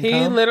then he didn't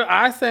come?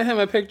 I sent him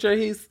a picture.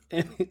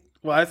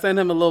 I sent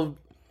him a little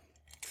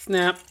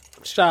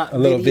snapshot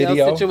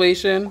video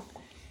situation.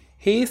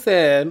 He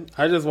said,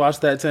 I just watched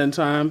that 10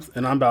 times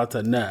and I'm about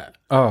to nut.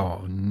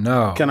 Oh,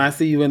 no. Can I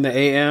see you in the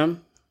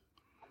AM?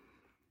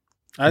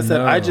 I said,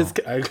 no.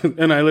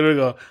 And I literally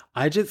go,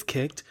 I just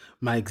kicked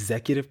my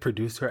executive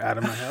producer out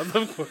of my house.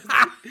 Of course.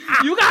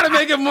 You got to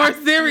make it more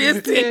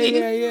serious, T.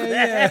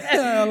 Yeah.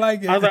 I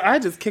like it. I was like, I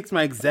just kicked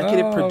my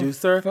executive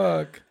producer.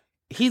 Fuck.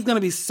 He's going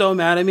to be so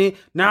mad at me.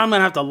 Now I'm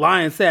going to have to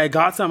lie and say I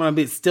got something. I'm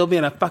going to still be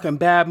in a fucking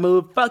bad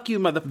mood. Fuck you,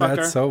 motherfucker.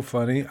 That's so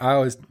funny.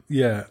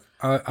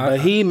 But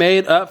he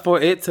made up for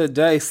it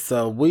today,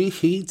 so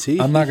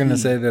I'm not going to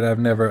say that I've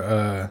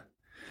never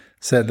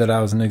said that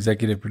I was an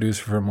executive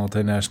producer for a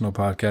multinational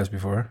podcast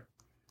before.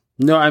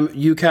 No,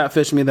 you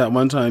catfished me that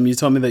one time. You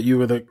told me that you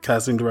were the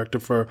casting director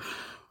for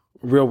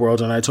Real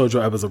World, and I told you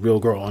I was a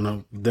real girl.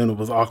 And then it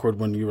was awkward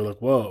when you were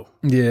like, whoa.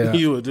 Yeah.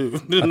 You would do.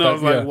 And I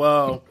was like,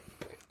 whoa.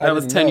 That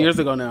was 10 years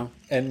ago now.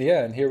 And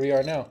here we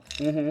are now.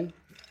 Mm-hmm.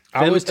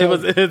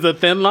 It's a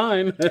thin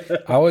line.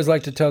 I always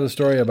like to tell the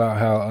story about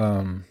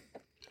how,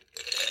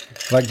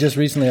 like just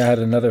recently I had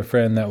another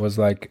friend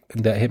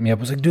that hit me up,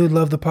 was like, dude,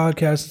 love the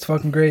podcast. It's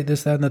fucking great.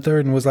 This, that, and the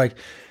third. And was like,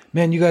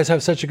 man, you guys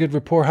have such a good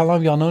rapport. How long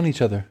have y'all known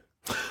each other?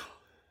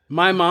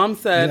 My mom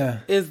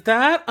said, is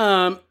that,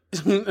 and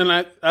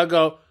I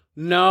go,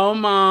 no,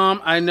 Mom,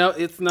 I know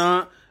it's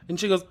not. And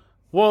she goes,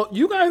 well,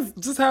 you guys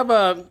just have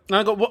and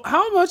I go, well,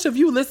 how much have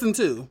you listened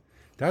to?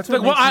 That's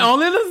like, well, I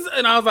only listen.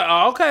 And I was like,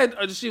 oh, okay.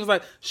 She was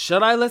like,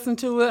 should I listen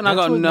to it? And I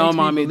go, no,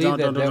 Mommy,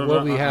 don't.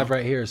 What we have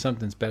right here is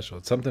something special.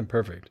 It's something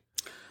perfect.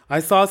 I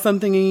saw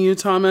something in you,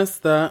 Thomas,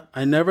 that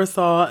I never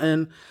saw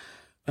in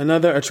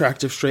another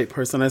attractive straight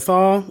person. I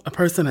saw a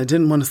person I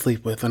didn't want to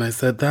sleep with. And I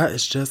said, that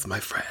is just my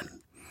friend.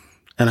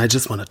 And I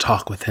just want to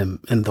talk with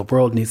him. And the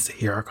world needs to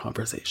hear our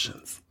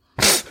conversations.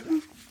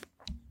 You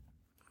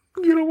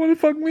don't want to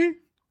fuck me?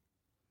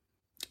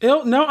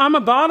 No, I'm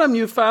a bottom,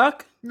 you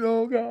fuck.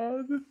 Oh,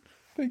 God.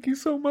 Thank you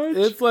so much.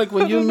 It's like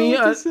when you meet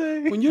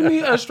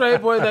a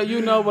straight boy that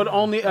you know would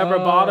only ever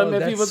bottom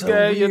if he was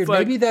gay. Weird. It's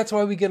like, maybe that's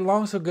why we get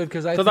along so good,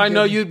 because I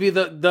know you'd be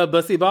the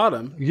bussy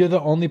bottom. You're the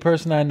only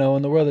person I know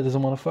in the world that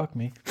doesn't want to fuck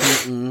me.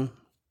 Mm-mm.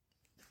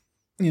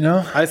 You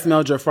know? I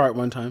smelled your fart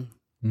one time.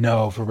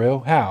 No, for real?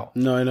 How?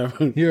 No, I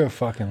never. You're a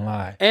fucking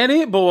lie.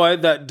 Any boy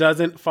that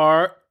doesn't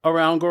fart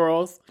around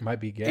girls might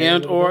be gay,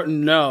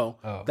 no.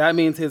 Oh. That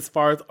means his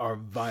farts are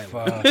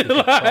violent.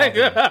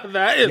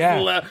 That is,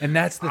 and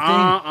that's the thing.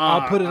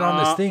 I'll put it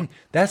on this thing.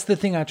 That's the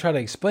thing I try to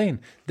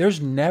explain.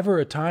 There's never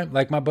a time,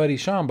 like my buddy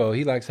Shambo,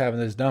 he likes having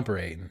this dumper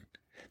eaten.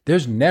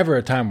 There's never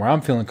a time where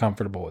I'm feeling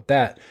comfortable with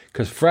that,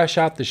 because fresh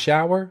out the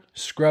shower,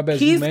 scrub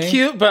as you may. He's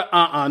cute, but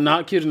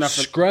not cute enough.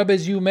 Scrub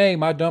as you may,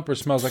 my dumper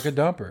smells like a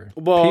dumper.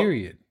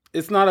 Period.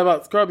 It's not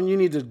about scrubbing. You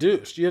need to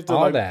douche. You have to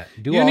all that.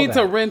 Do you all need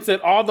that. to rinse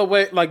it all the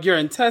way. Like your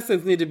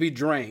intestines need to be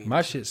drained.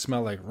 My shit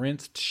smell like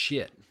rinsed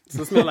shit.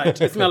 So it smell like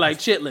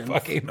chitlins.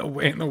 Fuck, ain't no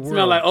way in the world.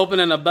 Smell like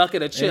opening a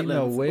bucket of chitlins.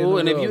 No way Ooh,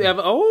 and if you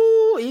ever,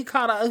 he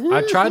caught a.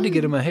 I tried to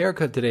get him a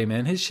haircut today,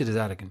 man. His shit is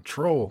out of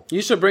control.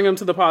 You should bring him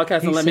to the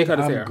podcast and let me cut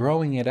his hair. I'm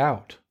growing it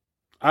out.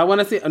 I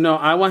want to see. No,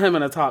 I want him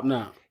in a top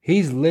knot.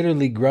 He's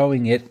literally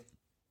growing it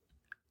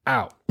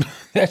out.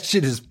 That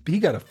shit is. He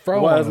got a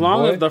fro. Well, on as him,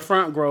 long boy. as the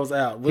front grows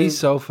out. He's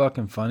so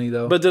fucking funny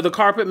though. But did the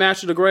carpet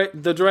match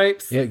the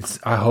drapes? Yeah,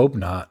 I hope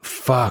not.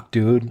 Fuck,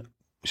 dude.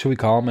 Should we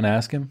call him and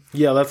ask him?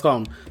 Yeah, let's call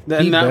him.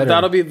 That's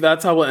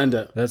how we'll end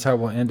it. That's how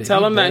we'll end it.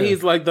 Tell him that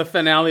he's like the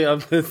finale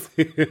of this.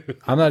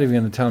 I'm not even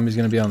going to tell him he's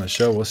going to be on the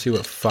show. We'll see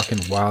what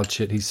fucking wild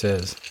shit he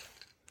says.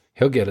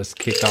 He'll get us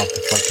kicked off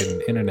the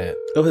fucking internet.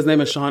 Oh, his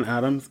name is Sean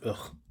Adams. Ugh.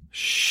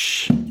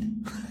 Shh.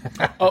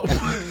 Oh.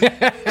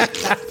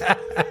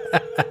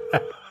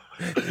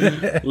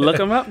 Look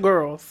him up,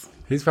 girls.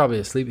 He's probably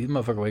asleep. He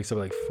motherfucker wakes up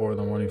like 4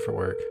 a.m. for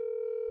work.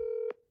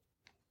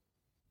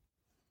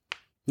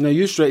 No,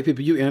 you straight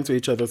people, you answer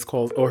each other's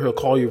calls, or he'll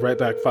call you right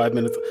back 5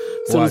 minutes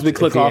as soon as we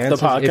click off the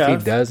podcast. If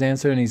he does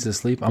answer and he's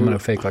asleep, I'm going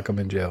to fake like I'm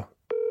in jail.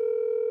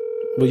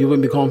 Well, you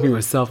wouldn't be calling from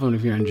your cell phone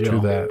if you're in jail. True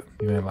that.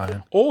 You ain't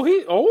lying.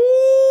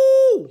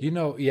 You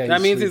know, yeah.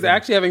 That means he's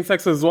actually having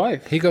sex with his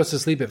wife. He goes to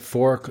sleep at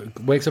 4,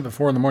 wakes up at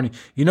 4 a.m.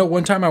 You know,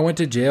 one time I went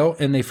to jail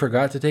and they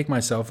forgot to take my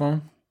cell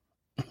phone.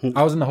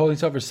 I was in the holding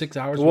cell for 6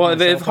 hours. Well,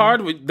 it's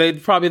hard.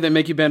 They'd probably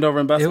make you bend over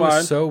and bust wide. It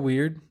was so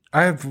weird.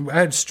 I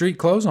had street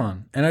clothes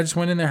on, and I just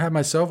went in there, had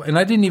my cell phone, and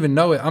I didn't even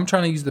know it. I'm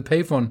trying to use the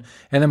payphone,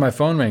 and then my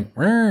phone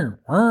rang.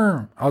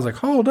 I was like,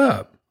 hold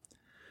up.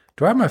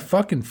 Do I have my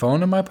fucking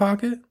phone in my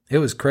pocket? It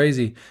was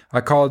crazy. I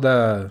called,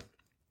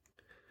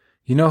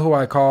 you know who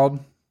I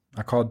called?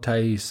 I called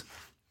Thais.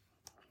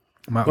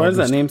 Why does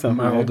that name sound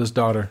my oldest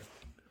daughter.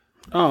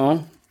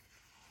 Oh.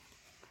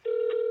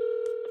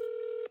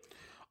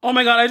 Oh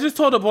my God, I just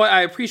told a boy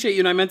I appreciate you,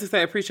 and I meant to say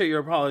I appreciate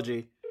your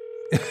apology.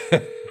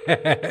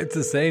 It's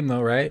the same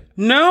though, right?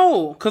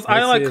 No, because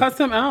I cussed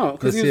him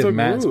out. Let's see if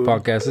Matt's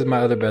podcast. This is my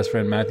other best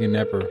friend, Matthew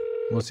Nepper.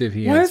 We'll see if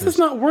he answers. Why does this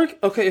not work?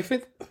 Okay, if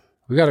it...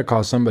 We got to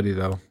call somebody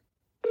though,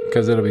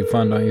 because it'll be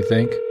fun, don't you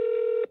think?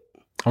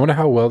 I wonder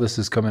how well this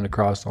is coming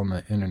across on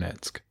the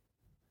internet.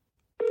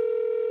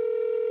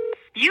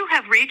 You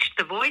have reached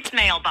the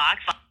voicemail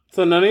box.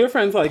 So none of your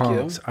friends like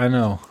Punks. you. I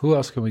know. Who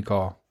else can we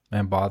call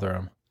and bother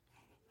them?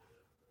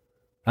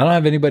 I don't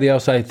have anybody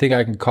else I think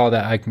I can call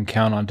that I can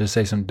count on to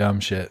say some dumb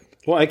shit.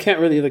 Well, I can't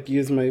really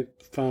use my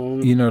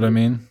phone. You know what I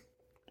mean?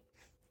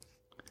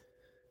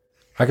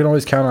 I can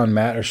always count on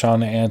Matt or Sean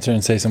to answer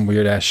and say some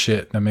weird ass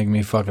shit that make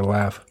me fucking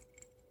laugh.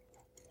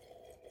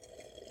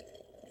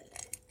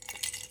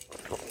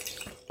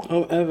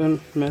 Oh, Evan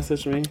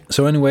messaged me.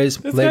 So anyways,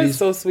 this ladies. guy's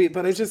so sweet,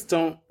 but I just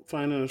don't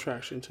find an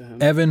attraction to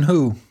him. Evan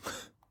who?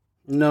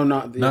 No,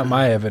 not the Not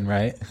my Evan,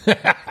 right?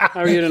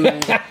 How are you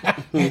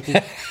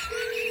tonight?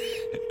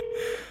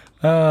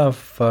 Oh,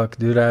 fuck,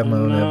 dude. I have my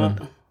own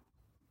Evan.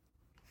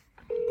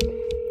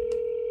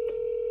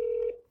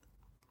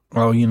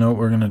 Oh, you know what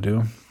we're going to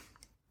do?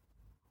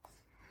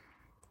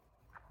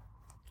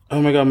 Oh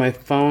my God, my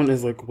phone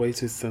is like way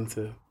too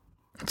sensitive.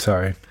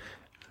 Sorry.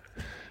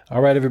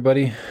 All right,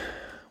 everybody.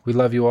 We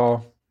love you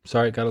all.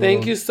 Sorry, it got a little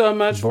Thank you so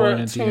much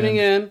for tuning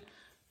in.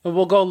 And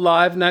we'll go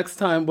live next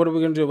time. What are we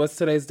going to do? What's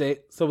today's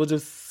date? So we'll do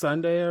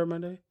Sunday or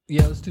Monday?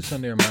 Yeah, let's do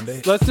Sunday or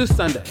Monday. Let's do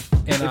Sunday.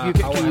 And can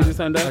you do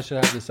Sunday? I should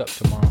have this up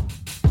tomorrow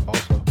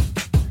also.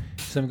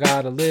 Some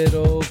got a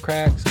little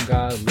crack, some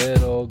got a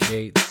little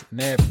gates.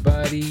 And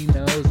everybody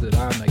knows that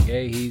I'm a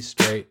gay, he's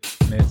straight.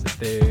 And there's a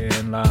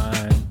thin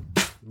line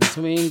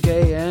between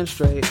gay and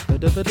straight.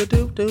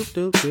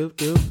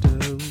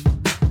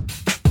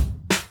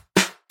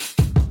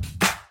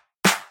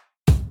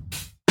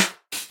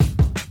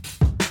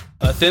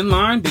 A thin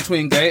line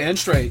between gay and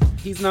straight.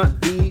 He's not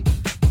the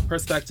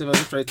perspective of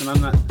the straights, and I'm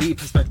not the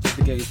perspective of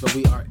the gays, but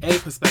we are a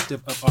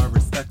perspective of our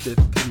respective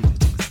communities.